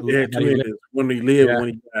 That when he lived, when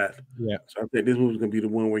he died. Yeah. So I think this movie's gonna be the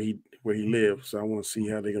one where he lived. So I want to see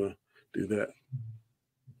how they're gonna do that.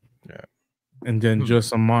 Yeah. And then just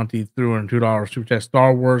some Monty threw in $2 super chat.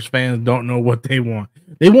 Star Wars fans don't know what they want.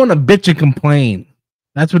 They want to bitch and complain.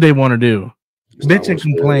 That's what they want to do. Bitch and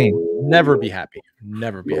complain. Never be happy.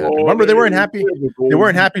 Never be happy. Remember, they weren't happy. They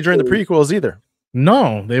weren't happy during the prequels either.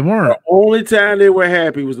 No, they weren't. The only time they were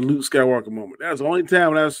happy was the Luke Skywalker moment. That was the only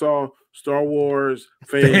time when I saw Star Wars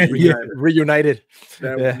fans reunited.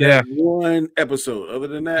 That one episode. Other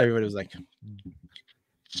than that, everybody was like,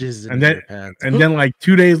 and then like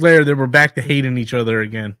 2 days later, they were back to hating each other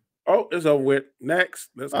again. Oh, it's over with. Next.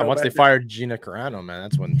 Once they fired Gina Carano, man,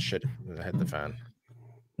 that's when shit hit the fan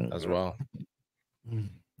as well.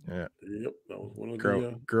 Yeah. Yep. That was one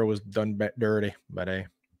of girl was done dirty, but hey.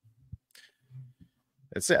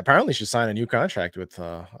 It's it. Apparently she signed a new contract with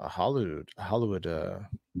a Hollywood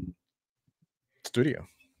studio.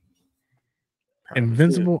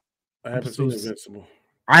 Invincible. I haven't seen Invincible.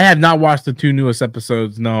 I have not watched the 2 newest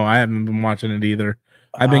episodes. No, I haven't been watching it either.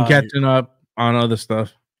 I've been catching up on other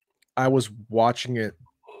stuff. I was watching it,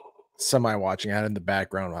 semi-watching. I had it in the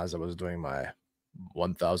background as I was doing my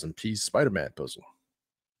 1,000-piece Spider-Man puzzle.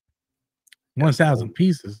 1,000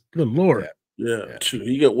 pieces. Good Lord. Yeah.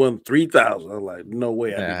 You got one 3,000. I'm like, no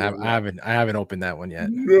way. I haven't opened that one yet.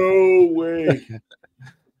 No way.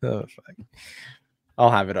 Oh, fuck.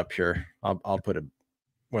 I'll have it up here. I'll put it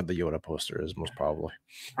where the Yoda poster is, most probably.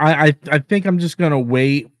 I think I'm just gonna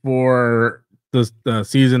wait for the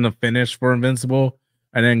season to finish for Invincible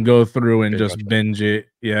and then go through and just binge it.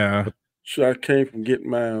 Yeah. So I came from getting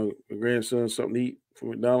my grandson something to eat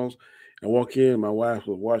from McDonald's. I walk in, my wife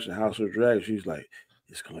was watching House of Dragons. She's like,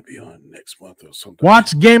 it's gonna be on next month or something.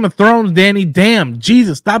 Watch Game of Thrones, Danny. Damn,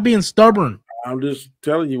 Jesus, stop being stubborn. I'm just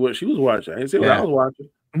telling you what she was watching. I didn't say what I was watching.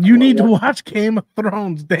 You need to watch Game of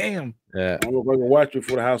Thrones. Damn. Yeah. I don't know if I can watch it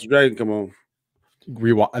before the House of Dragon come on.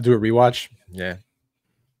 I do a rewatch. Yeah.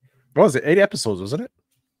 What was it? 8 episodes, wasn't it?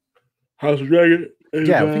 House of Dragon.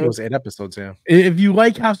 Yeah, I think it was 8 episodes. Yeah. If you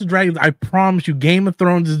like House of Dragons, I promise you, Game of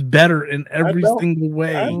Thrones is better in every single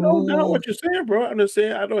way. I know what you're saying, bro. I'm just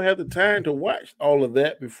saying I don't have the time to watch all of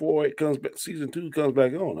that before it comes back. Season 2 comes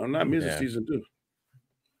back on. I'm not missing season 2.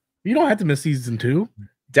 You don't have to miss season 2.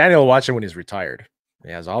 Daniel will watch it when he's retired. He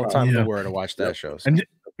has all the time in the world to watch that show. So. And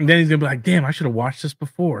then he's gonna be like, "Damn, I should have watched this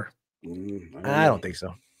before." I don't think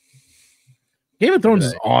so. Game of Thrones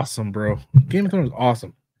is awesome, bro. Game of Thrones is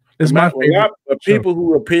awesome. It's my favorite. A lot of people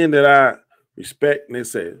who opinion that I respect, and they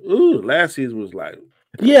say, "Ooh, last season was like."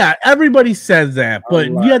 Yeah, everybody says that, but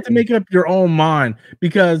you have to make up your own mind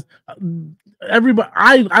because everybody.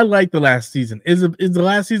 I like the last season. Is the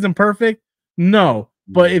last season perfect? No,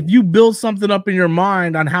 But if you build something up in your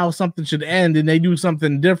mind on how something should end and they do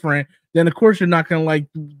something different, then of course you're not going to like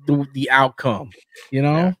the outcome, you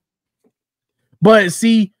know? Yeah. But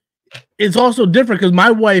see, it's also different because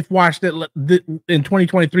my wife watched it in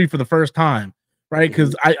 2023 for the first time, right?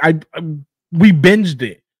 Because we binged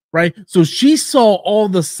it, right? So she saw all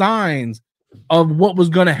the signs of what was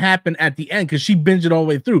going to happen at the end because she binged it all the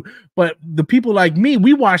way through. But the people like me,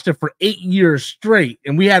 we watched it for 8 years straight,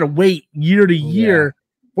 and we had to wait year to year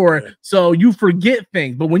for it. So you forget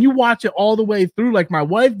things. But when you watch it all the way through, like my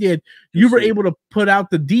wife did, you were able to put out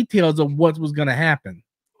the details of what was going to happen.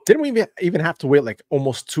 Didn't we even have to wait like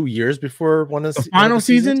almost 2 years before the final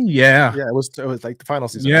season? Yeah, it was like the final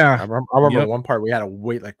season. Yeah, I remember one part we had to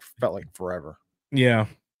wait felt like forever. Yeah,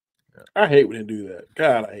 I hate when they do that.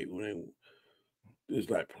 God, I hate when they just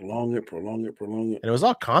like prolong it. And it was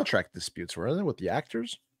all contract disputes, weren't it, with the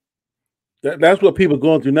actors? That's what people are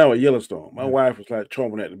going through now at Yellowstone. My wife was like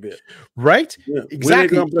chomping at the bit. Right? Yeah.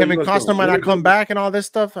 Exactly. Kevin Costner might not come back and all this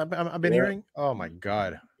stuff I've been hearing. Oh my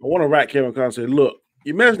God. I want to write Kevin Costner and say, look,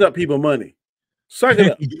 you messed up people's money. Suck it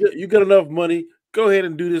up. You got enough money. Go ahead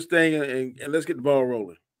and do this thing and let's get the ball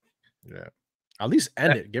rolling. Yeah. At least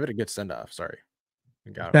end it. Give it a good send-off. Sorry.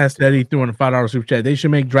 That's Eddie threw in a $5 super chat. They should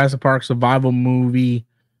make Jurassic Park survival movie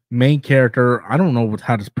main character. I don't know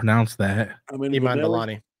how to pronounce that. Iman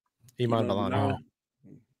Vellani. Iman Vellani. I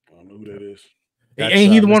don't know who that is.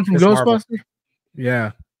 Ain't he the one from Ghostbusters?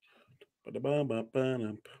 Yeah.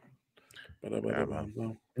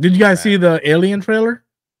 Did you guys see the Alien trailer?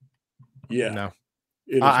 Yeah. No.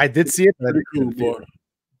 I did see it. Cool,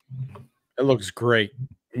 it looks great.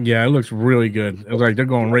 Yeah, it looks really good. It was like they're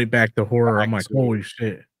going right back to horror. I'm like, holy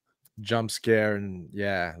shit. Jump scare and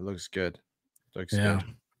it looks good. Looks good.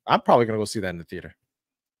 I'm probably gonna go see that in the theater.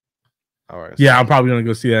 Yeah, I'm probably gonna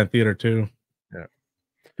go see that in theater too. Yeah.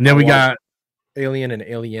 And then we got Alien and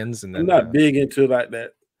Aliens, and then I'm not big into like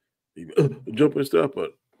that jumping stuff,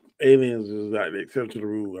 but Aliens is like the exception to the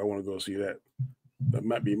rule. I want to go see that. That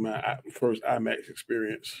might be my first IMAX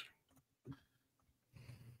experience.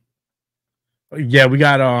 Yeah, we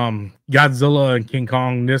got Godzilla and King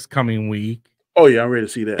Kong this coming week. Oh yeah, I'm ready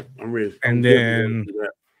to see that. I'm ready. And then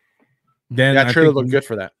that trailer looked good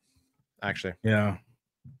for that. Actually, yeah.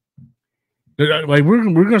 Like we're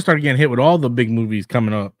gonna start getting hit with all the big movies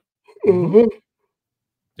coming up.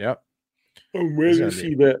 Yep. I'm ready to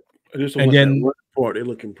see that. And then part they're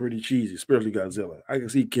looking pretty cheesy, especially Godzilla. I can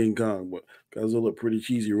see King Kong, but Godzilla pretty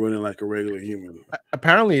cheesy, running like a regular human.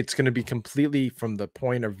 Apparently, it's going to be completely from the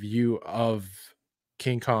point of view of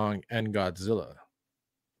King Kong and Godzilla.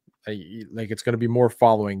 Like it's going to be more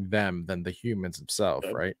following them than the humans themselves,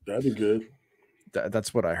 right? That'd be good.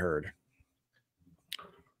 That's what I heard.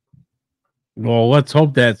 Well, let's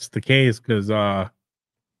hope that's the case, because I'm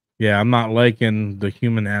not liking the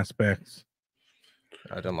human aspects.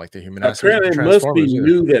 I don't like the human aspects. Apparently, it must be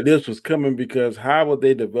new that this was coming, because how would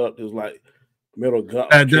they develop this like metal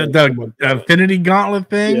gauntlet? The Infinity Gauntlet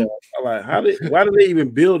thing? Yeah. Like, why did they even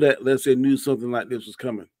build that? Let's say knew something like this was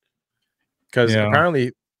coming. Because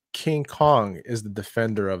apparently King Kong is the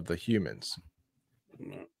defender of the humans.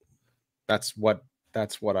 No. That's what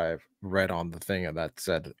I've read on the thing that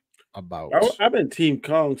said about. I've been Team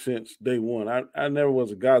Kong since day one. I never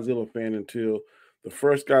was a Godzilla fan until the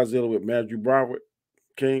first Godzilla with Matthew Broderick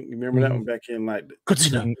came. You remember that one back in like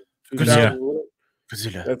Godzilla? Godzilla. That's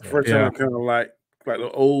the first time I kind of like the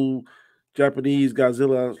old Japanese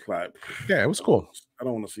Godzilla. I was like, yeah, it was cool. I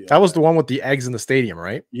don't want to see that. Was the one with the eggs in the stadium,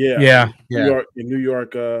 right? Yeah. New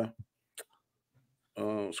York,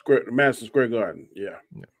 Madison Square Garden. Yeah,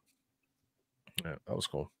 that was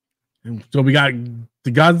cool. So we got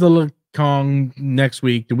the Godzilla Kong next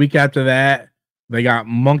week. The week after that, they got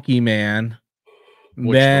Monkey Man.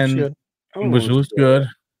 Which looks good.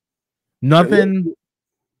 Nothing.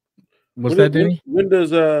 What's that, Danny? When does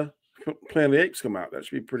Planet of the Apes come out? That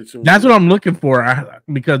should be pretty soon. That's what I'm looking for,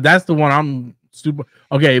 because that's the one I'm super.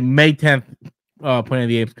 Okay, May 10th. Planet of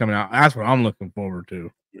the Apes coming out. That's what I'm looking forward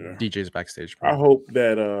to. Yeah. DJ's backstage. I hope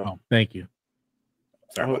that. Thank you.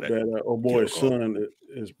 I hope that old boy's son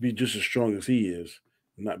is be just as strong as he is,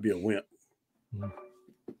 and not be a wimp.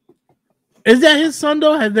 Is that his son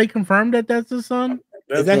though? Have they confirmed that that's his son?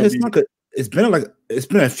 Is that his son? It's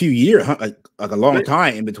been a few years, like a long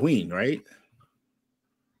time in between, right?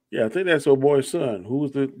 Yeah, I think that's old boy's son. Who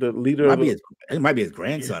was the leader? It might be his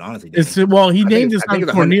grandson. Honestly, he named his son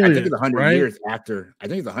Cornelius. I think it's 100 years after. I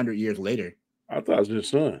think it's 100 years later. I thought it was his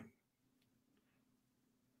son.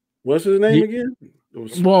 What's his name again?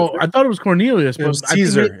 I thought it was Cornelius. It was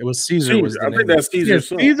Caesar. It was Caesar. I think that's Caesar's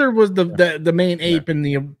son. Caesar was the main ape in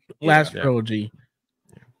the last trilogy.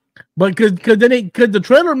 But because the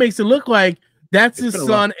trailer makes it look like that's his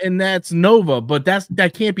son and that's Nova, but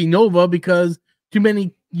that can't be Nova because too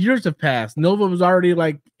many years have passed. Nova was already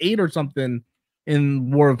like 8 or something in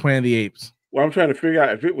War of Planet of the Apes. Well, I'm trying to figure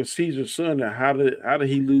out if it was Caesar's son, then how did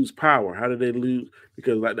he lose power? How did they lose?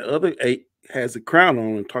 Because like the other 8 has a crown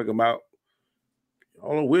on and talking about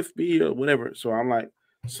all with me or whatever. So I'm like,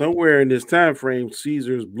 somewhere in this time frame,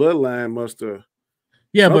 Caesar's bloodline must have.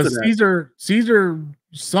 Yeah, but Caesar's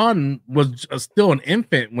son was still an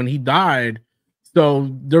infant when he died,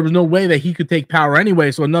 so there was no way that he could take power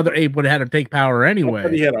anyway. So another ape would have had to take power anyway.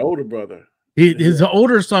 But he had an older brother. His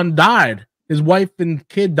older son died. His wife and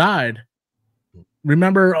kid died.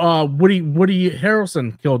 Remember, Woody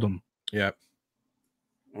Harrelson killed him. Yep.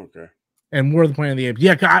 Okay. And War of the Planet of the Apes.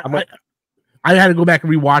 Yeah, I had to go back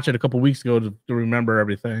and rewatch it a couple weeks ago to remember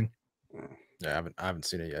everything. Yeah, I haven't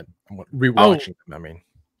seen it yet. I'm rewatching them. I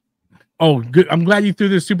mean, good. I'm glad you threw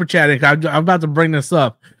this super chat. I'm about to bring this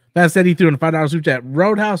up. That said, he threw in a $5 super chat.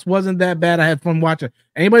 Roadhouse wasn't that bad. I had fun watching.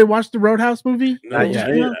 Anybody watch the Roadhouse movie? I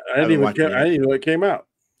didn't even know it came out.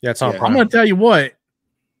 Yeah, it's on Prime. I'm gonna tell you what,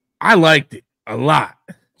 I liked it a lot.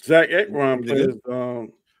 Zac Efron plays.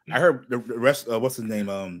 I heard the rest. What's his name?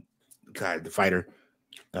 God, the fighter.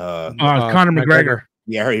 Conor McGregor.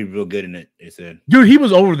 Yeah, I heard he was real good in it. They said, dude, he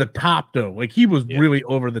was over the top though. Like he was really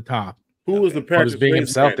over the top. Who was the Patrick being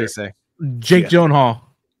himself? They say Jake Gyllenhaal.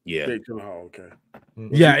 Yeah, Jake Gyllenhaal. Okay.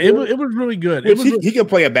 Yeah, it was really good. He can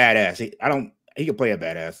play a badass. He can play a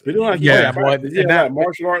badass. He like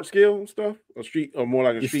martial arts skill and stuff, or more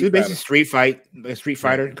like a street. Basically, street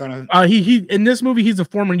fighter kind of. He in this movie, he's a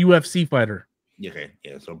former UFC fighter. Okay,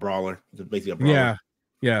 yeah, so brawler. It's basically a brawler.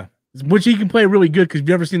 Yeah, which he can play really good because if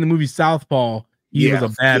you've ever seen the movie Southpaw, he was a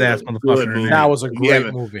badass motherfucker. That was a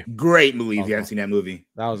great movie. Great movie. If you haven't seen that movie,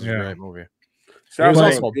 that was a great movie. It was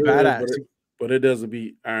also badass, but it doesn't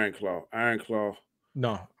beat Iron Claw. Iron Claw.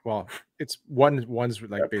 No, well, it's one's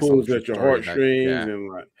like based pulls at your heartstrings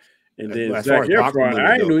and then Zac Efron.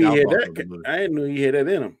 I didn't know he had that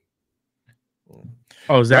in him.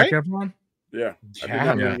 Oh, Zac Efron? Yeah.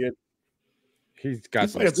 He's got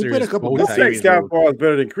some serious. This next Southpaw is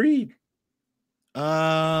better than Creed.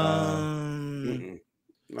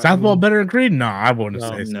 Southpaw better than Creed? No, I wouldn't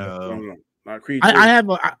say so. No. Not Creed. I have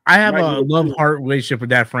a love-heart relationship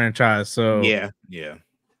with that franchise. So yeah.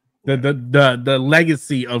 The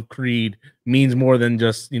legacy of Creed means more than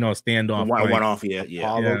just a standoff. One off, yeah.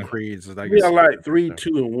 All of Creed's. I like 3,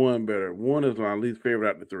 2, and 1 better. 1 is my least favorite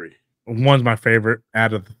out of the 3. 1's my favorite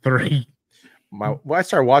out of the 3. I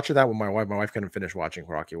started watching that with my wife. My wife couldn't finish watching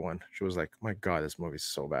Rocky 1. She was like, "My God, this movie's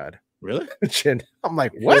so bad." Really? I'm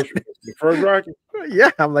like, "What?" The first Rocky?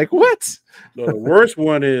 Yeah, I'm like, "What?" No, the worst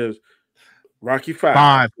one is Rocky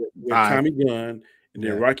 5 with Tommy Gunn. And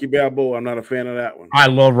then Rocky Balboa, I'm not a fan of that one. I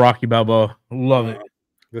love Rocky Balboa. Love it.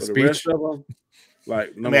 The speech. Rest of them,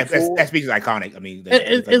 like that speech is iconic. I mean,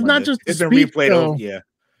 it's not just it's been replayed. Yeah,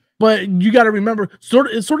 but you got to remember, it's sort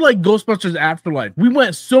of like Ghostbusters Afterlife. We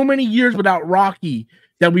went so many years without Rocky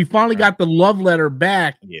that we finally got the love letter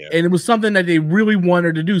back, and it was something that they really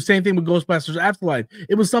wanted to do. Same thing with Ghostbusters Afterlife.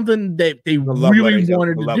 It was something that they really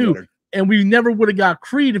wanted to do, and we never would have got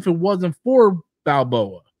Creed if it wasn't for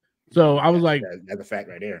Balboa. So I was like, that's a fact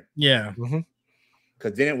right there. Yeah.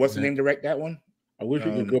 Because didn't what's the name direct that one? I wish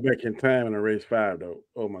we could go back in time and erase 5 though.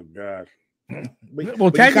 Oh my God.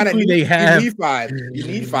 Well, technically they have. You need 5. You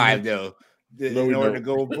need 5 though in order to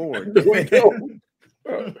go forward.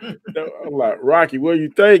 I'm like, Rocky, what are you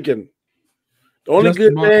thinking? The only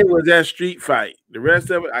good thing was that street fight. The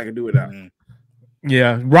rest of it, I can do without.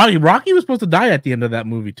 Yeah, Rocky was supposed to die at the end of that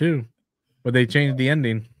movie too, but they changed the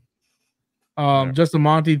ending. Justin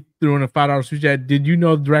Monty threw in a $5 super chat. Did you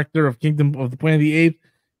know the director of Kingdom of the Planet of the Apes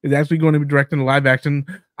is actually going to be directing the live action?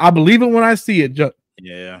 I believe it when I see it.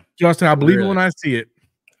 Justin, I believe it when I see it.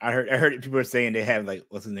 I heard people are saying they have like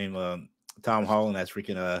what's his name, Tom Holland. That's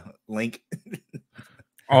freaking Link.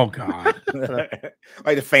 Oh God,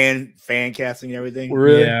 like the fan casting and everything.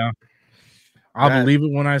 Really? Yeah. I'll believe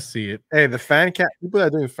it when I see it. Hey, the people that are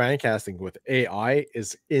doing fan casting with AI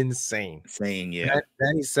is insane. Yeah.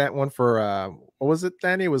 Danny sent one for what was it,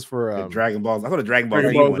 Danny? It was for Dragon Balls. I thought a Dragon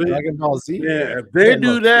Ball Z. Yeah, if they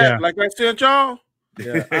do that, like I sent y'all,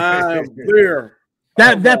 I'm clear.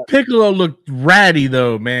 That Piccolo looked ratty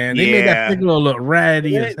though, man. They made that Piccolo look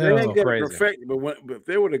ratty as hell. They didn't get it perfect, but if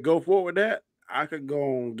they were to go forward with that, I could go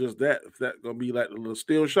on just that. If that's gonna be like the little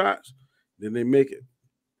still shots, then they make it.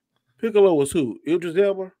 Piccolo was who? Idris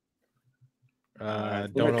Elba?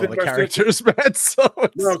 Don't know the characters, man. So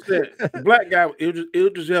no, I'm saying the black guy,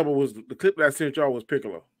 Idris Elba was the clip that I sent y'all was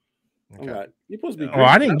Piccolo. Okay. You're supposed to be.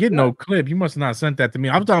 I didn't get no clip. You must have not sent that to me.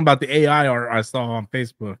 I'm talking about the AI art I saw on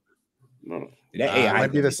Facebook. No. That AI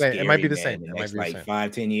might be the same. It might be the man. same. The next like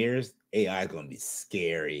 5-10 years, AI is gonna be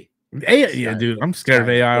scary. Yeah, dude, I'm scared of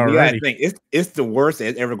AI already. I think it's the worst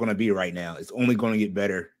it's ever gonna be right now. It's only gonna get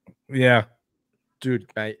better. Yeah, dude,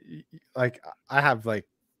 I have like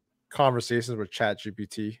conversations with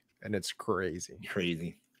ChatGPT, and it's crazy,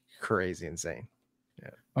 insane.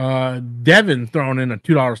 Yeah. Devin throwing in a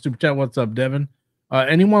 $2 super chat. What's up, Devin?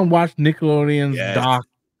 Anyone watch Nickelodeon's doc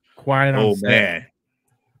Quiet on Set? Man,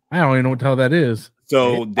 I don't even know what the hell that is.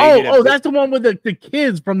 So that's the one with the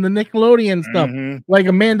kids from the Nickelodeon stuff, like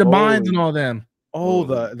Amanda Bynes and all them.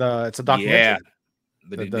 It's a documentary. Yeah,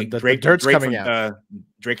 the Dirt's coming out.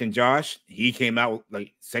 Drake and Josh, he came out with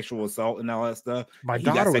like sexual assault and all that stuff. My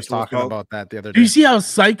daughter was talking about that the other day. Do you see how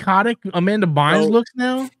psychotic Amanda Bynes looks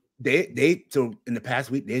now? So in the past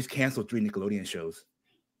week they've canceled 3 Nickelodeon shows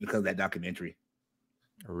because of that documentary.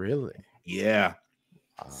 Really? Yeah.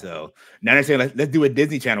 So now they're saying let's do a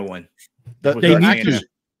Disney Channel one.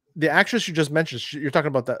 The actress you just mentioned, you're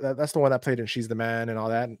talking about that's the one that played in She's the Man and all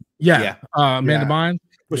that. Yeah. Amanda Bynes.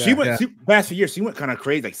 But she went past few years. She went kind of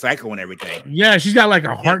crazy, like psycho and everything. Yeah, she's got like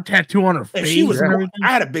a heart tattoo on her face. She was.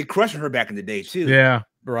 I had a big crush on her back in the day too. Yeah.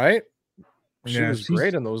 Right. She was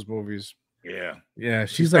great in those movies. Yeah. Yeah.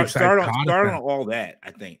 She's like started on all that.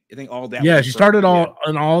 I think all that. Yeah, she started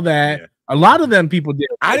on all that. Yeah. A lot of them people did.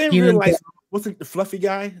 I didn't realize. What's the Fluffy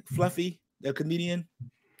guy? Fluffy, the comedian.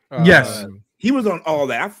 Yes. He was on all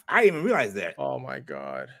that. I didn't even realize that. Oh my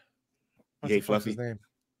god. What's Fluffy? His name?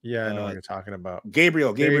 Yeah, I know what you're talking about.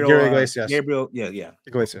 Gabriel Iglesias. Gabriel, yeah.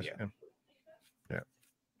 Iglesias. Yeah.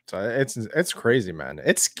 So it's crazy, man.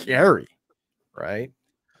 It's scary, right?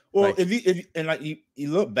 Well, if you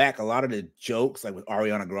look back, a lot of the jokes, like with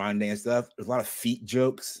Ariana Grande and stuff, there's a lot of feet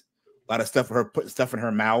jokes, a lot of stuff for her putting stuff in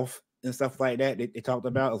her mouth and stuff like that. They talked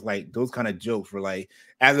about it's like those kind of jokes were like,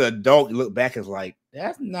 as an adult, you look back, it's like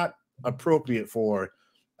that's not appropriate for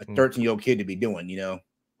a 13-year-old kid to be doing, you know.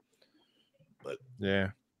 But yeah,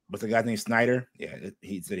 what's the guy's name? Snyder? Yeah,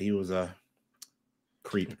 he said he was a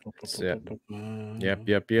creep. Yep.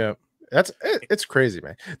 It's crazy,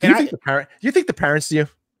 man. Do you think the parents do you?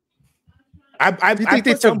 I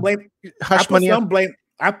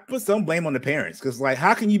put some blame on the parents because, like,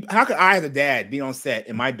 how can I as a dad be on set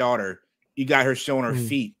and my daughter, you got her showing her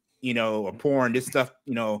feet, you know, or pouring this stuff,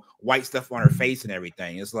 you know, white stuff on her face and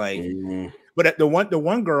everything. It's like, but the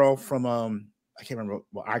one girl from I can't remember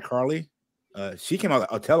iCarly, she came out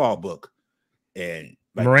with a tell-all book and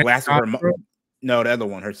like blasted her mom. No, the other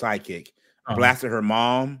one, her sidekick, blasted her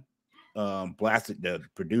mom, blasted the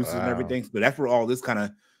producers and everything. So that's where all this kind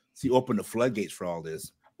of. She opened the floodgates for all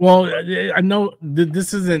this. Well, I know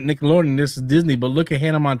this isn't Nickelodeon, this is Disney, but look at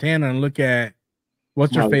Hannah Montana and look at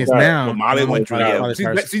what's her face now. Well, Molly went through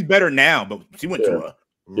she's better now, but she went through a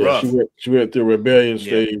rough. She went through rebellion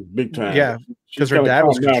stage big time. Yeah, because her dad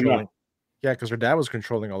was controlling. Yeah, because her dad was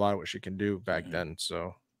controlling a lot of what she can do back then.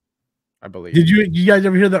 So, I believe. Did you guys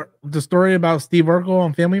ever hear the story about Steve Urkel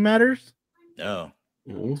on Family Matters? No.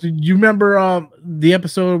 So you remember the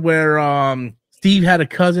episode where Steve had a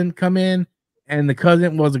cousin come in, and the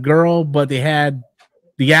cousin was a girl, but they had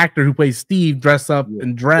the actor who plays Steve dress up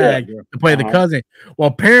in drag to play the cousin. Well,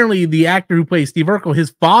 apparently the actor who plays Steve Urkel,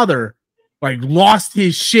 his father, like lost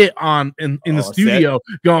his shit in the studio,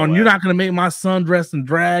 going, "You're not gonna make my son dress in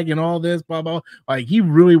drag and all this, blah blah." Like he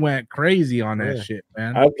really went crazy on that shit,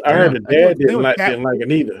 man. I heard the dad didn't like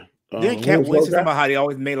it either. Didn't Cat Winston talk about how they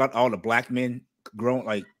always made like all the black men grown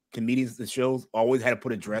like comedians and shows always had to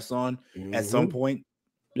put a dress on at some point.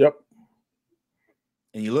 Yep.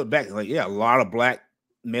 And you look back, like, a lot of black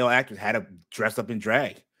male actors had to dress up in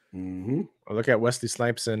drag. Well, look at Wesley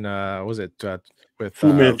Snipes and with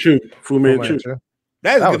Fu Manchu.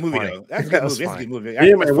 That is a good movie, though. That's a good movie. That's a good movie.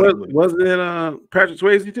 Yeah, man. Was it Patrick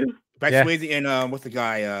Swayze too? Patrick Swayze and what's the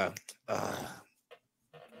guy? The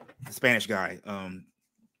Spanish guy.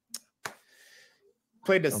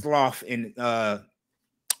 Played the sloth in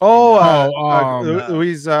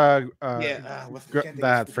Luis that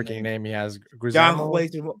freaking name he has. John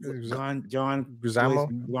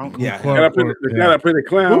Guizamo. Yeah. Gotta put the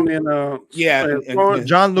clown in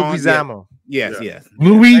John Leguizamo. Yes.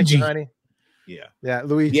 Luigi. Yeah,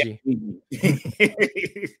 Luigi.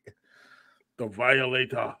 The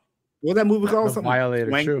Violator. What's that movie called? The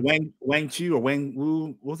Violator. Wang Chu or Wang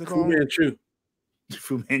Wu. What's it called?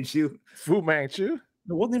 Fu Manchu.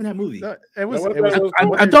 What name of that movie?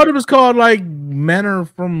 I thought it was called like Men Are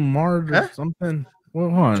From Mars or something.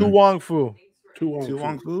 Tu Wong Fu. Tu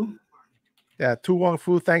Wong Fu. Yeah, Tu Wong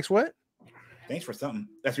Fu. Thanks what? Thanks for something.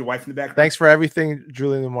 That's your wife in the background. Thanks for everything,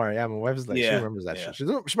 Julie Lamar. Yeah, my wife is like, she remembers that shit. She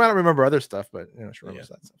might not remember other stuff, but she remembers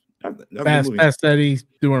that stuff. Fast Eddie's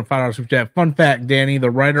doing a $5 super chat. Fun fact, Danny, the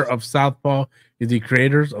writer of Southpaw is the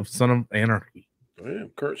creators of Son of Anarchy. Oh, yeah,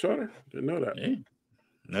 Kurt Sutter. Didn't know that. Yeah.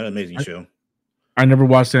 Another amazing show. I never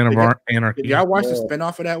watched Son of Anarchy. Did y'all watch the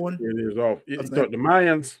spinoff of that one? It is off. The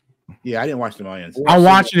Mayans. Yeah, I didn't watch the Mayans. I'll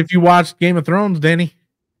watch it if you watch Game of Thrones, Danny.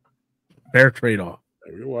 Fair trade-off.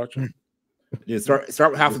 You're watching. Yeah, start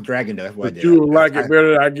with House of Dragon. That's what I did. You will like it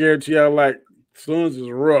better. I guarantee I like Sons is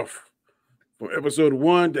rough. From episode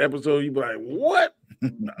 1 to episode, you be like, what?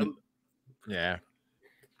 Yeah.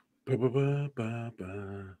 But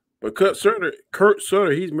Kurt Sutter,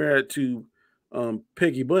 he's married to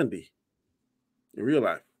Peggy Bundy in real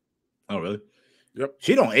life. Oh, really? Yep.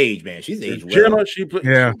 She don't age, man. She's aged well. Jenna,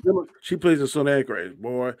 she plays a Son of Anarchy.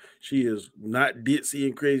 Boy, she is not ditzy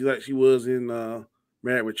and crazy like she was in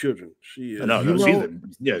Married with Children. She is.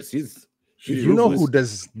 She's who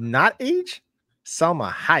does not age?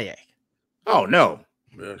 Salma Hayek. Oh no.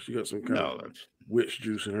 Yeah, she got some kind of witch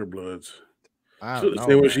juice in her bloods. I don't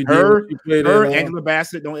know. What she her, did. She played her Angela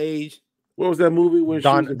Bassett don't age. What was that movie when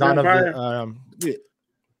Dawn, she was Dawn of the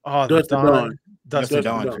Dust to Dawn. Dust to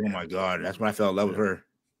Dawn. Oh my god, that's when I fell in love with her.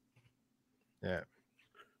 Yeah.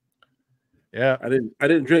 I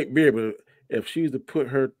didn't drink beer, but if she was to put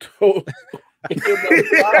her toe in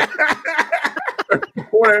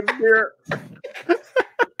pour that beer.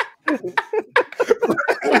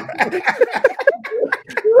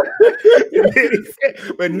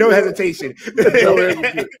 With no hesitation.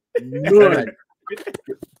 None.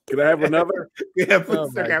 Can I have another? Yeah,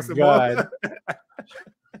 God.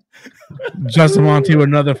 Justin Monty with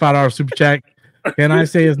another $5 super chat. Can I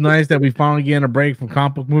say it's nice that we finally getting a break from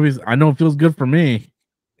comic book movies? I know it feels good for me.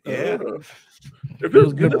 Yeah. If it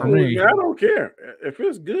feels good for me, I don't care. If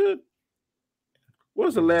it's good,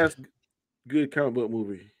 what's the last good comic book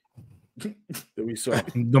movie that we saw?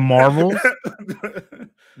 The Marvels.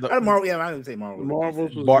 Marvel, yeah, I would say Marvel. The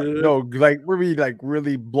Marvels was good. No, like were we like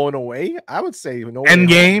really blown away? I would say no.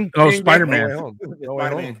 Endgame. Oh, Spider-Man.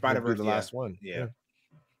 Spider-Verse, the last one. Yeah,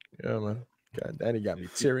 man. God, Danny got me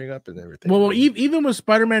tearing up and everything. Well, even with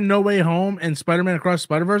Spider-Man No Way Home and Spider-Man Across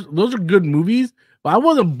Spider-Verse, those are good movies, but I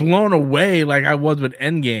wasn't blown away like I was with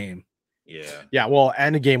Endgame. Yeah. Well,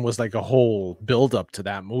 Endgame was like a whole build up to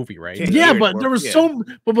that movie, right? Yeah, but there was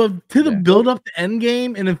but to the build up to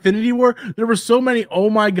Endgame and Infinity War, there were so many oh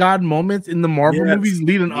my god moments in the Marvel movies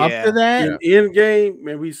leading up to that. In Endgame,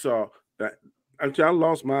 man, we saw that. Actually, I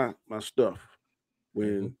lost my stuff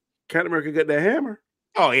when Captain America got that hammer.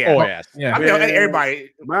 Oh yeah, yeah. I mean,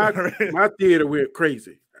 everybody. My theater went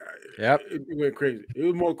crazy. Yep, it went crazy. It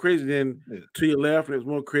was more crazy than To Your Left, and it was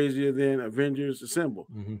more crazier than Avengers Assemble.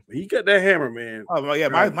 He got that hammer, man. Oh yeah,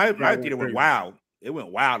 my theater went wild. It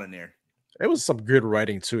went wild in there. It was some good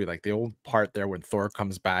writing too, like the old part there when Thor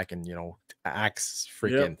comes back and acts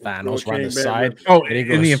freaking Thanos on the side. Oh, and he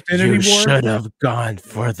goes, in the Infinity War, should have gone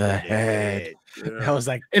for the head. I was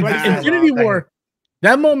like, Infinity War.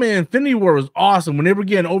 That moment in Infinity War was awesome when they were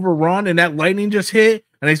getting overrun and that lightning just hit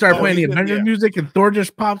and they started playing the Avengers music and Thor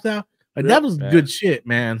just pops out. Like that was good shit,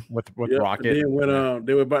 man. With Rocket. And then when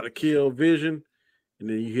they were about to kill Vision, and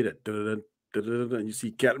then you hear that and you see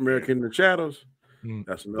Captain America in the shadows.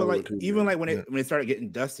 That's another one too. Even like when it started getting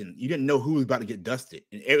dusted, you didn't know who was about to get dusted.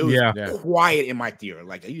 And it was quiet in my theater.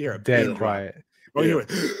 Like you hear a dead quiet. Oh, you hear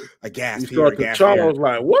a gas. Charles was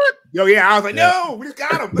like, what? Yo, yeah, I was like, no, we just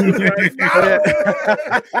got him. We just got him.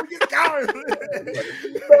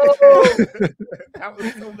 That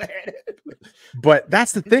was so bad. But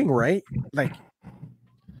that's the thing, right? Like,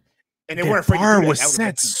 and they weren't afraid. The bar was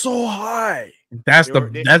set so high. That's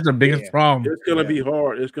the biggest problem. It's gonna be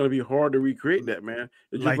hard. It's gonna be hard to recreate that, man.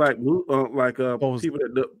 It's just like people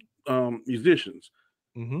that musicians.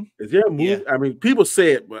 Is there a movie? I mean, people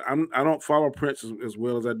say it, but I don't follow Prince as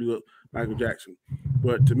well as I do Michael Jackson.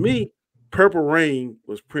 But to me, Purple Rain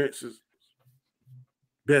was Prince's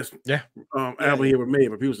best album he ever made.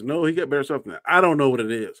 But people say, no, he got better stuff than that. I don't know what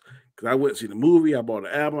it is because I went to see the movie. I bought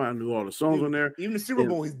the album. I knew all the songs on there. Even the Super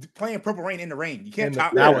Bowl, he's playing Purple Rain in the rain. You can't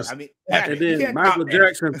top that. And then Michael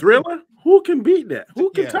Jackson Thriller. Who can beat that? Who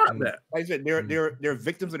can top that? Like I said, they're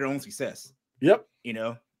victims of their own success. Yep.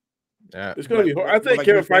 Yeah, it's gonna be hard. I think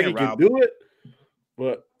Kevin Feige can do it,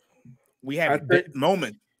 but we have a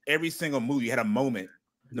moment. Every single movie had a moment,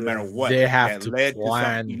 no matter what. They have to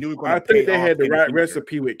plan. I think they had the right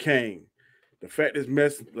recipe with Kang. The fact is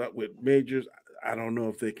messing up with Majors. I don't know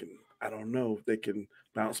if they can. I don't know if they can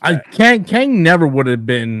bounce back. Kang never would have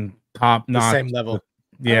been top notch. Same level.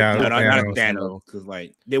 Yeah, not Thanos. Because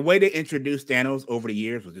like the way they introduced Thanos over the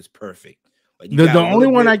years was just perfect. Like the only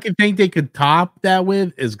one I can think they could top that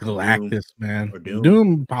with is Galactus, man. Or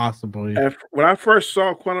Doom possibly. When I first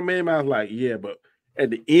saw Quantum Man, I was like, yeah, but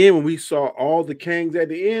at the end, when we saw all the Kangs at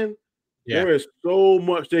the end, there is so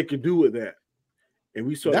much they could do with that. And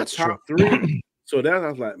we saw the top three. So that I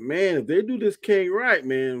was like, man, if they do this Kang right,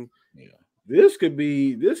 man, this could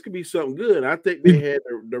be something good. I think they had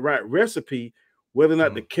the right recipe. Whether or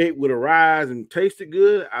not the cake would arise and taste it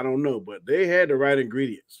good, I don't know, but they had the right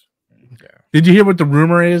ingredients. Did you hear what the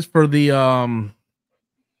rumor is for the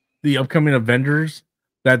upcoming Avengers?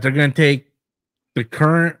 That they're going to take the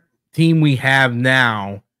current team we have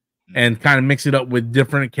now and kind of mix it up with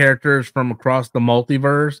different characters from across the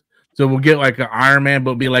multiverse. So we'll get like an Iron Man,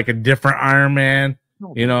 but it'll be like a different Iron Man.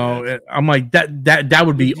 You know, I'm like that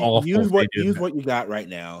would be awful. Use what you got right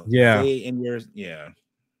now. Yeah.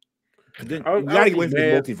 You gotta get away from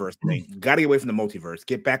the multiverse thing. You gotta get away from the multiverse.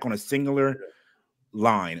 Get back on a singular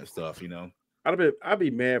line of stuff, you know. I'd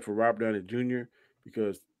be mad for Robert Downey Jr.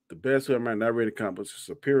 because the best Iron Man I read a comic was a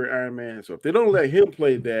superior Iron Man. So if they don't let him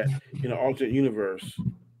play that in an alternate universe,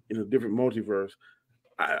 in a different multiverse,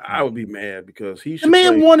 I would be mad because he should. The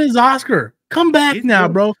man won his Oscar. Come back now,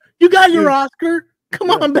 bro. You got your Oscar.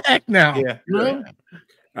 Come on back now. Yeah. Bro.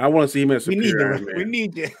 I want to see him as superior Iron Man. We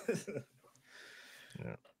need you.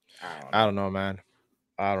 I don't know, man.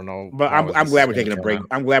 I don't know. But I'm glad we're taking a break.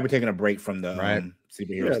 I'm glad we're taking a break from the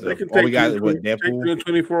superhero stuff. They can take Deadpool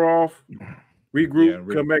 24 off,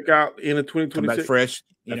 regroup, come back out in 2026. Come back fresh.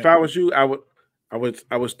 If I was you, I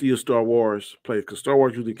would steal Star Wars play because Star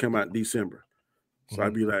Wars usually come out in December. So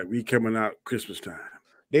I'd be like, we coming out Christmas time.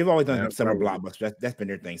 They've always done summer blockbuster. That's been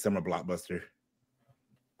their thing, summer blockbuster.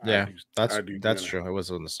 Yeah, that's true. It was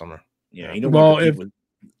in the summer. Yeah, you know. Well, if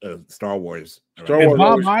Star Wars, if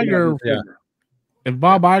Bob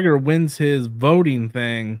Iger wins his voting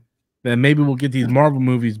thing, then maybe we'll get these Marvel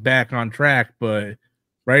movies back on track. But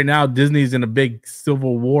right now, Disney's in a big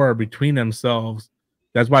civil war between themselves.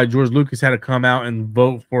 That's why George Lucas had to come out and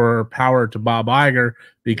vote for power to Bob Iger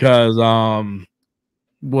because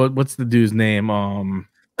what's the dude's name?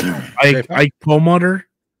 Ike Perlmutter.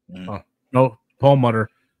 No, Perlmutter.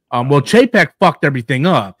 Well, Chapek fucked everything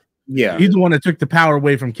up. Yeah, he's the one that took the power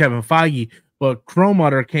away from Kevin Feige. But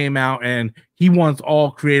Perlmutter came out and he wants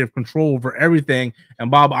all creative control over everything,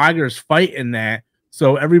 and Bob Iger is fighting that.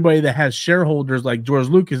 So everybody that has shareholders like George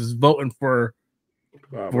Lucas is voting for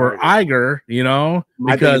Iger, you know,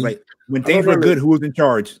 because like, when things were good, who was in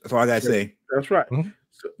charge? That's all I gotta say. That's right.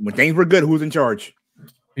 When things were good, who was in charge?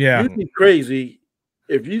 Yeah, you'd be crazy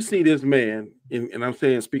if you see this man, and I'm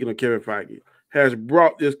saying, speaking of Kevin Feige, has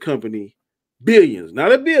brought this company billions,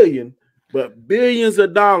 not a billion, but billions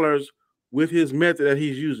of dollars with his method that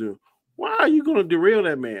he's using. Why are you going to derail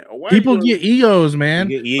that man? People get egos, man.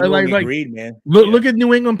 Like greed, man. Look at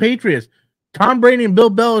New England Patriots. Tom Brady and Bill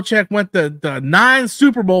Belichick went the 9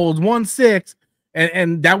 Super Bowls, won 6,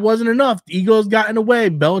 and that wasn't enough. The egos got in the way.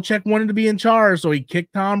 Belichick wanted to be in charge, so he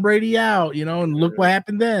kicked Tom Brady out, you know, and look what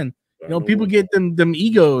happened then. You know, people get them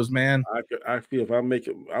egos, man. I feel if I'm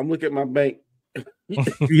looking at my bank.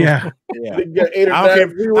 Yeah. I don't care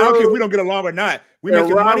if we don't get along or not. We make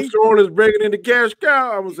money. Rob is breaking into cash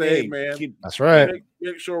cow. I would say, hey man, that's right.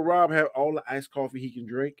 Make sure Rob have all the iced coffee he can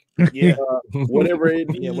drink. Yeah, whatever it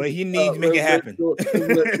needs. Yeah, what he needs, make it happen.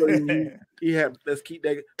 Let's keep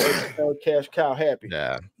that cash cow happy.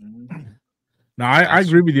 Yeah. No, I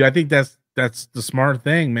agree with you. I think that's the smart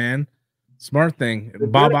thing, man. Smart thing.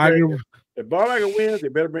 If Bob Iger wins,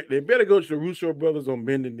 they better go to the Russo brothers on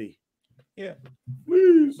bended knee. Yeah,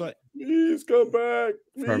 please come back.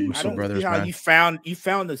 Please. I don't see how you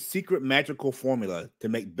found the secret magical formula to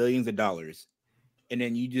make billions of dollars, and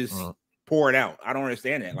then you just pour it out. I don't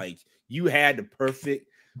understand that. Like, you had the perfect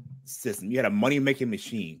system. You had a money making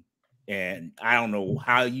machine, and I don't know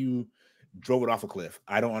how you drove it off a cliff.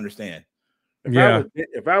 I don't understand.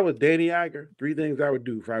 If I was Danny Iger, 3 things I would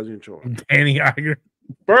do if I was in charge. Danny Iger.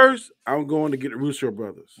 First, I'm going to get the Russo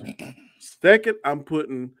brothers. Second, I'm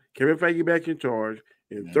putting Kevin Feige back in charge.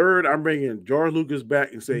 And third, I'm bringing George Lucas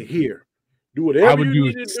back and say, here, do whatever I would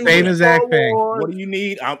do the same exact thing. What do you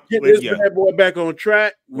need? Get this bad boy back on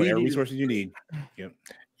track. Whatever resources you need. Yep.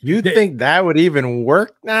 You think that would even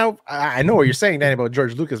work now? I know what you're saying, Danny, about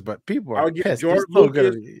George Lucas, but people are get pissed. George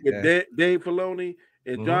Lucas with Dave Filoni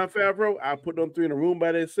and Jon Favreau. I put them 3 in a room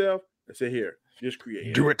by themselves and say, here, just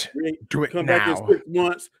create. Do it. Come now. back in 6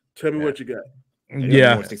 months. Tell me what you got.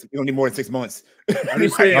 Yeah, you don't need more than 6 months. I'm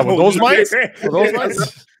just saying, those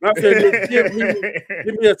months. Not saying, give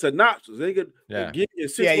me a synopsis. They could give me a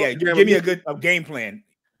 6 months. Give me a good game plan.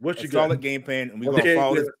 What you got? Solid game plan, and we're gonna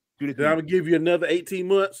follow this. Then I'm gonna give you another 18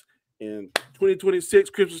 months. In 2026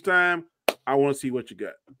 Christmas time, I want to see what you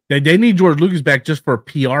got. They need George Lucas back just for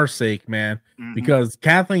PR sake, man. Because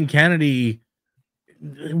Kathleen Kennedy,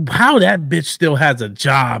 how that bitch still has a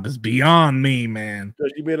job is beyond me, man.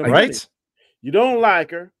 She made money. You don't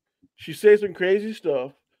like her. She says some crazy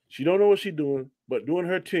stuff. She don't know what she's doing, but during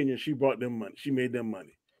her tenure, she brought them money. She made them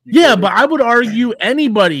money. But I would argue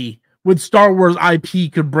anybody with Star Wars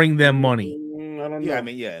IP could bring them money. I don't know. Yeah, I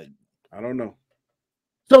mean, I don't know.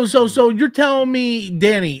 So you're telling me,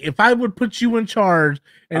 Danny, if I would put you in charge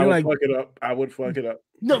and you're like, fuck it up. I would fuck it up.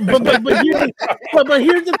 No, but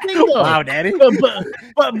here's the thing, though. Wow, Danny.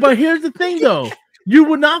 But here's the thing, though. You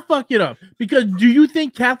would not fuck it up because do you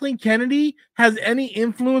think Kathleen Kennedy has any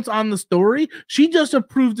influence on the story? She just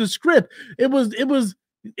approved the script. It was what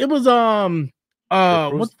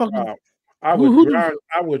the fuck? I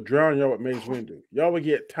would drown y'all with Mace Windu. Y'all would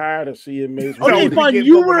get tired of seeing Mace Windu. Okay, fine.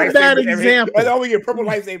 You were a bad example. That's all we get, purple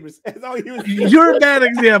lightsabers. That's all You're a bad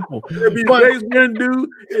example. It'd be Mace Windu.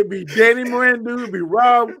 It'd be Danny Windu. It'd be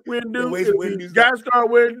Rob Windu. It'd be Guystar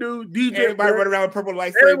Windu. DJ. Everybody run around with purple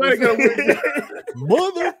lightsabers.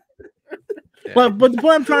 Mother. But the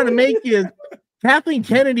point I'm trying to make is Kathleen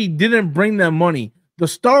Kennedy didn't bring them money. The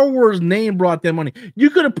Star Wars name brought them money. You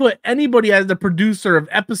could have put anybody as the producer of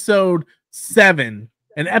Episode 7,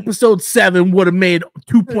 and Episode 7 would have made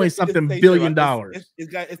 $2.something billion.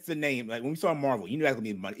 It's the name. Like when we saw Marvel, you knew that's gonna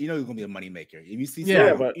be money. You know it's gonna be a money maker. If you see,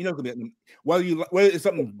 but you know it's gonna be whether it's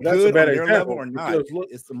something that's good a better on your example, level or not.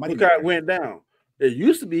 It's the money. Look how it went down. It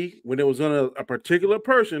used to be when it was on a particular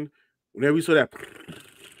person. Whenever you saw that,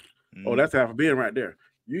 oh, that's half a being right there.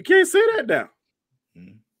 You can't say that now.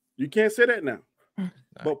 You can't say that now.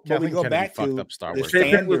 But we go back to Star Wars. The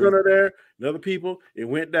same people was under there, and other people, it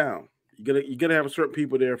went down. You gotta have a certain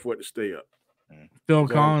people there for it to stay up. Phil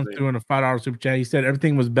Collins doing a $5 super chat. He said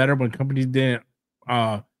everything was better when companies didn't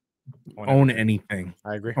own anything.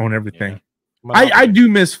 I agree. Own everything. Yeah. I do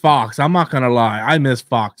miss Fox. I'm not gonna lie. I miss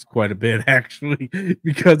Fox quite a bit actually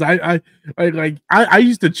because I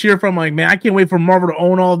used to cheer from like, man, I can't wait for Marvel to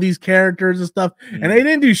own all these characters and stuff. And they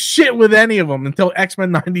didn't do shit with any of them until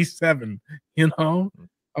X-Men 97. You know,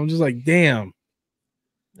 I'm just like, damn.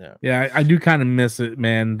 Yeah, I do kind of miss it,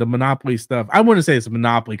 man. The Monopoly stuff. I wouldn't say it's a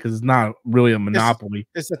monopoly because it's not really a monopoly.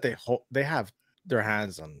 It's that they have their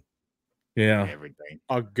hands on everything,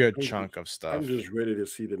 a good chunk of stuff. I'm just ready to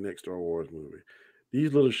see the next Star Wars movie.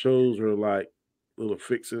 These little shows are like little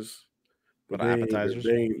fixes, but appetizers.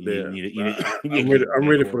 I'm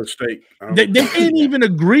ready for the steak. They didn't even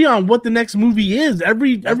agree on what the next movie is.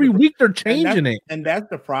 Every week they're changing it, and that's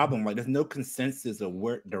the problem. Like, there's no consensus of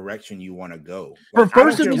what direction you want to go. Like,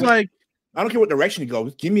 first it was like, I don't care what direction you go.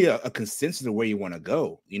 Just give me a consensus of where you want to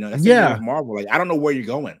go. You know, that's the thing with Marvel. Like, I don't know where you're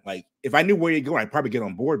going. Like, if I knew where you're going, I'd probably get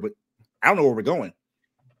on board, but I don't know where we're going.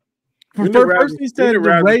 First, he said the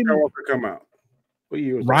Rise of Skywalker come out. What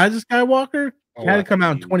year was Rise of Skywalker had to come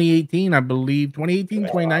out in 2018, I believe. 2018,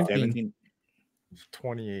 2019.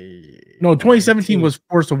 28. No, 2017 was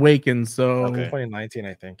Force Awakens. So 2019,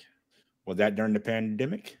 I think. Was that during the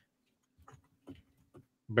pandemic?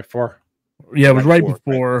 Before. Yeah, it was right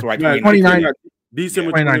before. Right. So 2019.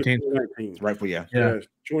 December 2019. Right for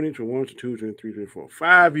 21, 22, 23, 24.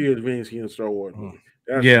 5 years we ain't seen a Star Wars movie.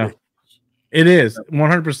 It is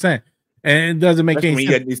 100%, and it doesn't make any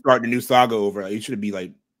sense. When you start the new saga over, it should be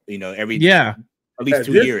like, you know, at least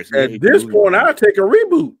 2 years. At this point, I'll take a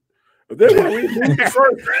reboot. If they want to reboot the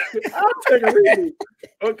first, I'll take a reboot.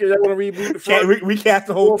 Okay, they want to reboot the first. Recast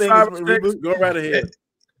the whole thing. 5 or 6, go right ahead.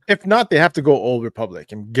 If not, they have to go Old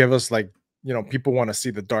Republic and give us, like, you know, people want to see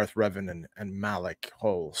the Darth Revan and Malik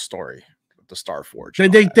whole story, the Star Forge.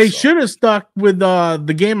 They should have stuck with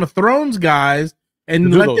the Game of Thrones guys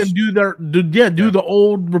and let them do the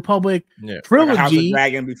Old Republic trilogy. Like House of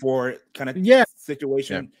Dragon before kind of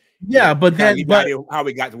situation. But then how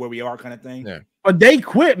we got to where we are kind of thing. Yeah. But they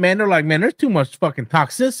quit, man. They're like, man, there's too much fucking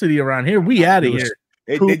toxicity around here. We out of here.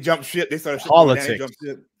 They jumped ship. They started politics.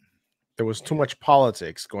 There was too much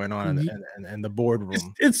politics going on in the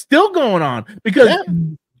boardroom. It's still going on because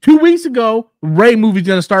 2 weeks ago, Rey movie's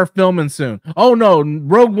gonna start filming soon. Oh no,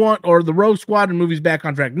 Rogue One or the Rogue Squadron movie's back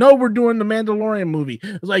on track. No, we're doing the Mandalorian movie.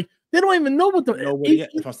 It's like they don't even know what the.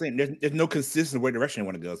 That's what I'm saying. There's no consistent where direction they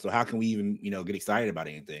want to go. So how can we even get excited about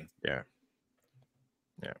anything? Yeah.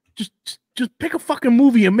 Just pick a fucking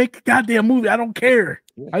movie and make a goddamn movie. I don't care.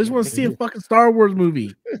 I just want to see a fucking Star Wars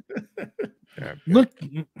movie. Look.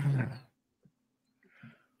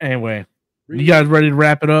 Anyway, you guys ready to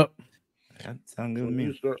wrap it up? That sounds good to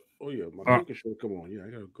me. Oh yeah, my cooking show. Come on, I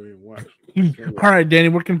gotta go ahead and watch. All right, Danny,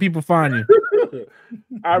 where can people find you?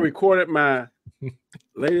 I recorded my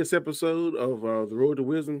latest episode of The Road to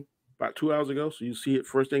Wisdom about 2 hours ago. So you see it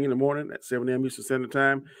first thing in the morning at 7 a.m. Eastern Standard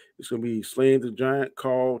Time. It's going to be Slaying the Giant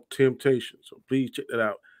called Temptation. So please check that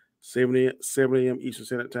out. 7 a.m. Eastern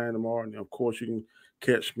Standard Time tomorrow. And of course, you can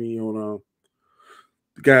catch me on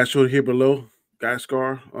the guys showed here below, Guy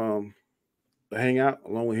Scar, the Hangout,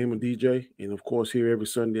 along with him and DJ. And of course, here every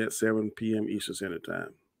Sunday at 7 p.m. Eastern Standard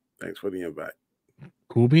Time. Thanks for the invite.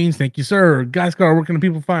 Cool beans. Thank you, sir. Guy Scar, where can the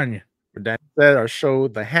people find you? For Dan said, our show,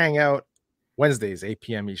 The Hangout, Wednesdays, 8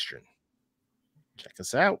 p.m. Eastern. Check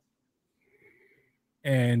us out.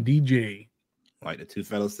 And DJ. Like the two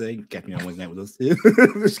fellows say, kept me on Wednesday night with those two.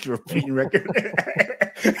 Just repeating record.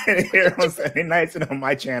 And here on Saturday nights and on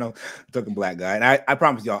my channel, Token Black Guy. And I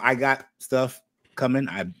promise y'all, I got stuff coming.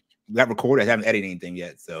 I got recorded. I haven't edited anything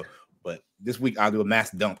yet. So, but this week I'll do a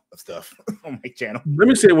mass dump of stuff on my channel. Let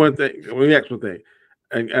me say one thing. Let me ask one thing.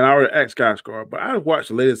 And I already asked Guy Scar, but I watched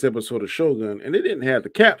the latest episode of Shogun and they didn't have the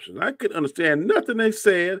captions. I couldn't understand nothing they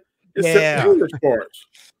said except the English parts.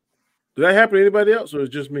 Did that happen to anybody else, or it's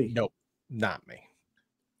just me? Nope, not me.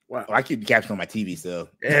 Wow. Well, I keep the caption on my TV, so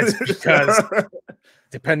it's because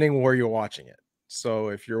depending where you're watching it. So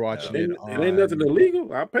if you're watching it ain't nothing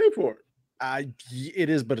illegal. I'll pay for it. It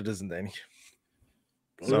is, but it isn't any.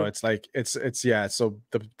 So it's like it's So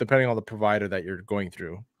depending on the provider that you're going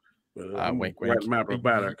through, wink, wink. My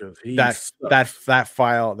provider, because that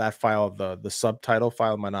file, the subtitle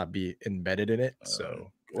file might not be embedded in it.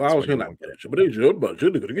 So. Well, I was going to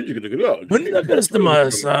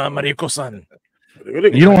customers, Mariko-san.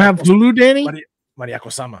 You don't have Hulu, Danny?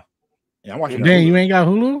 Mariako-sama. Yeah, I'm watching. Dan, you ain't got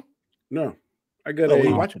Hulu? No, I got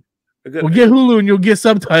watching. Well, get Hulu and you'll get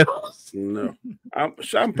subtitles. No,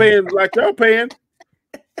 I'm paying like y'all paying.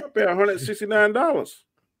 I'm paying $169.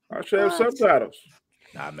 I should have subtitles.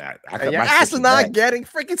 Nah, man. Your ass is not getting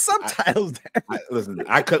freaking subtitles. Listen,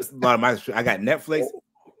 I cut a lot of my. I got Netflix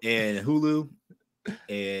and Hulu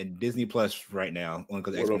and Disney Plus right now.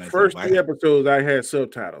 The first 3 episodes I had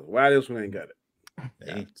subtitles. Why this one ain't got it?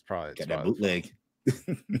 Yeah, it's probably got that bootleg.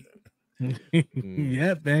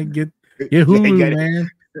 Yeah, man. Get Hulu,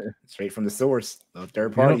 man. Straight from the source of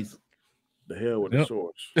third parties. The hell with the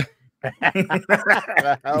source.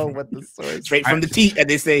 The hell with the source. Straight from the teeth, as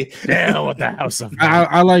they say. Hell with the house of.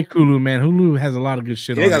 I like Hulu, man. Hulu has a lot of good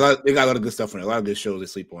shit. They got a lot of good stuff on it. A lot of good shows they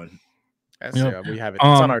sleep on. We have it. It's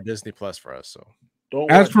on our Disney Plus for us. So.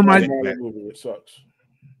 As for my movie, it sucks.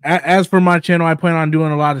 As for my channel, I plan on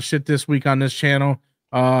doing a lot of shit this week on this channel.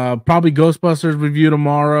 Probably Ghostbusters review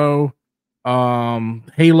tomorrow.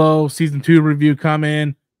 Halo season 2 review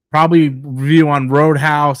coming. Probably review on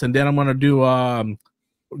Roadhouse, and then I'm gonna do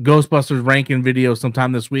Ghostbusters ranking video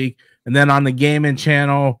sometime this week. And then on the gaming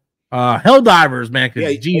channel, Helldivers, man.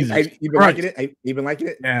 Yeah, Jesus, you've been liking it. You've been liking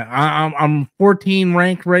it. Yeah, I'm 14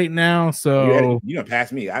 ranked right now, so you don't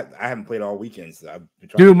pass me. I haven't played all weekend. So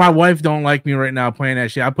dude, my wife don't like me right now playing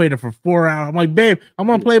that shit. I played it for 4 hours. I'm like, babe, I'm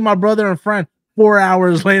gonna play my brother and friend. 4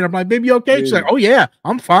 hours later, I'm like, baby, you okay? She's like, oh yeah,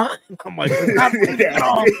 I'm fine. I'm like, get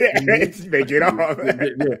off. Get off.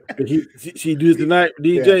 She do tonight,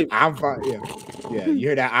 DJ. Yeah, I'm fine. Yeah. You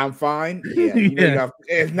hear that? I'm fine. Yeah,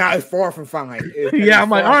 it's not as far from fine. I'm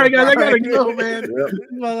like, all right, guys, I gotta go, man. This is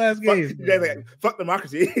my last game. Fuck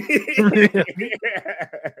democracy.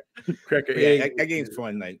 Cracker egg. That game's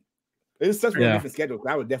fun. Like, it's such a different schedule.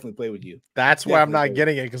 I would definitely play with you. That's why I'm not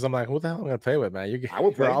getting it, because I'm like, who the hell am I gonna play with, man? I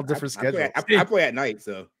would play all different schedules. I play at night,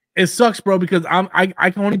 so it sucks, bro, because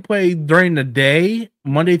I can only play during the day,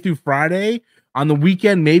 Monday through Friday. On the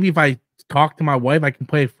weekend, maybe if I talk to my wife, I can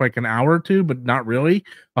play for like an hour or two, but not really.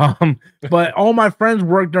 But all my friends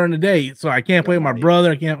work during the day, so I can't play with my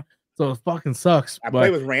brother. I can't. So it fucking sucks. I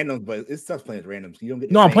play with randoms, but it sucks playing with randoms. You don't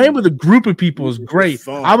get. No, playing with a group of people is great.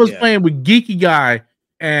 I was playing with Geeky Guy,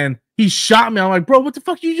 and he shot me. I'm like, bro, what the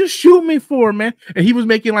fuck you just shoot me for, man? And he was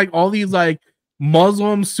making like all these like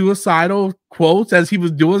Muslim suicidal quotes as he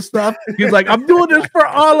was doing stuff. He's like, I'm doing this for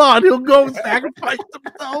Allah. And he'll go and sacrifice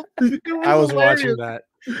himself. I was watching that.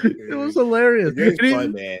 It was hilarious. It's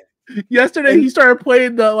fun, man. Yesterday he started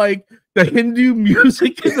playing the Hindu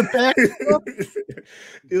music in the back.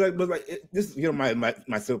 This,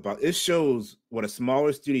 my soapbox. It shows what a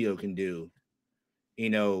smaller studio can do,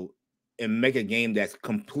 and make a game that's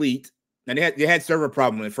complete. And they had server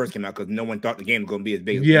problem when it first came out because no one thought the game was going to be as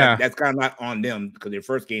big. That's kind of not on them because their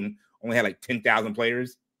first game only had like 10,000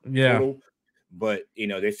 players. Total. But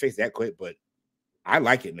they fixed that quick. But I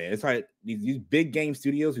like it, man. It's like these big game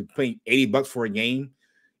studios who pay $80 for a game.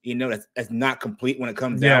 That's not complete when it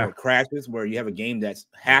comes out with crashes. Where you have a game that's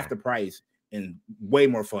half the price and way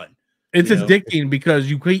more fun. It's addicting because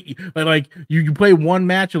you play one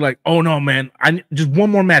match, you're like, oh no, man, I just one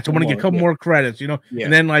more match. I want to get a couple more credits, and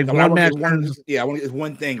then like one match. I want to get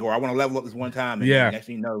one thing, or I want to level up this one time. And next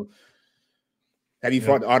thing you know, have you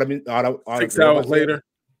fought the Ottoman? 6 hours later.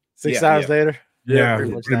 6 hours later. Yeah,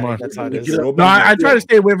 pretty much. That's how it is. No, I try to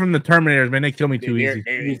stay away from the Terminators, man. They kill me too easy.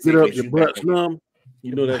 You get up, your butt's numb.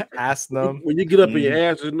 You know that ass numb. When you get up and your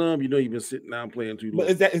ass is numb, you know you've been sitting down playing too long.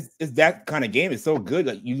 But is that kind of game? It's so good.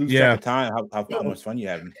 Like you lose track of time. How much fun you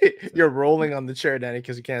having? You're rolling on the chair, Danny,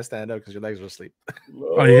 because you can't stand up because your legs were asleep.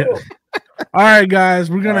 Oh yeah. All right, guys,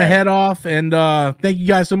 we're gonna head off, and thank you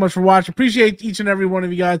guys so much for watching. Appreciate each and every one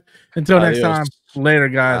of you guys. Until next time, later,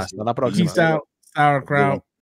 guys. Peace out, sauerkraut.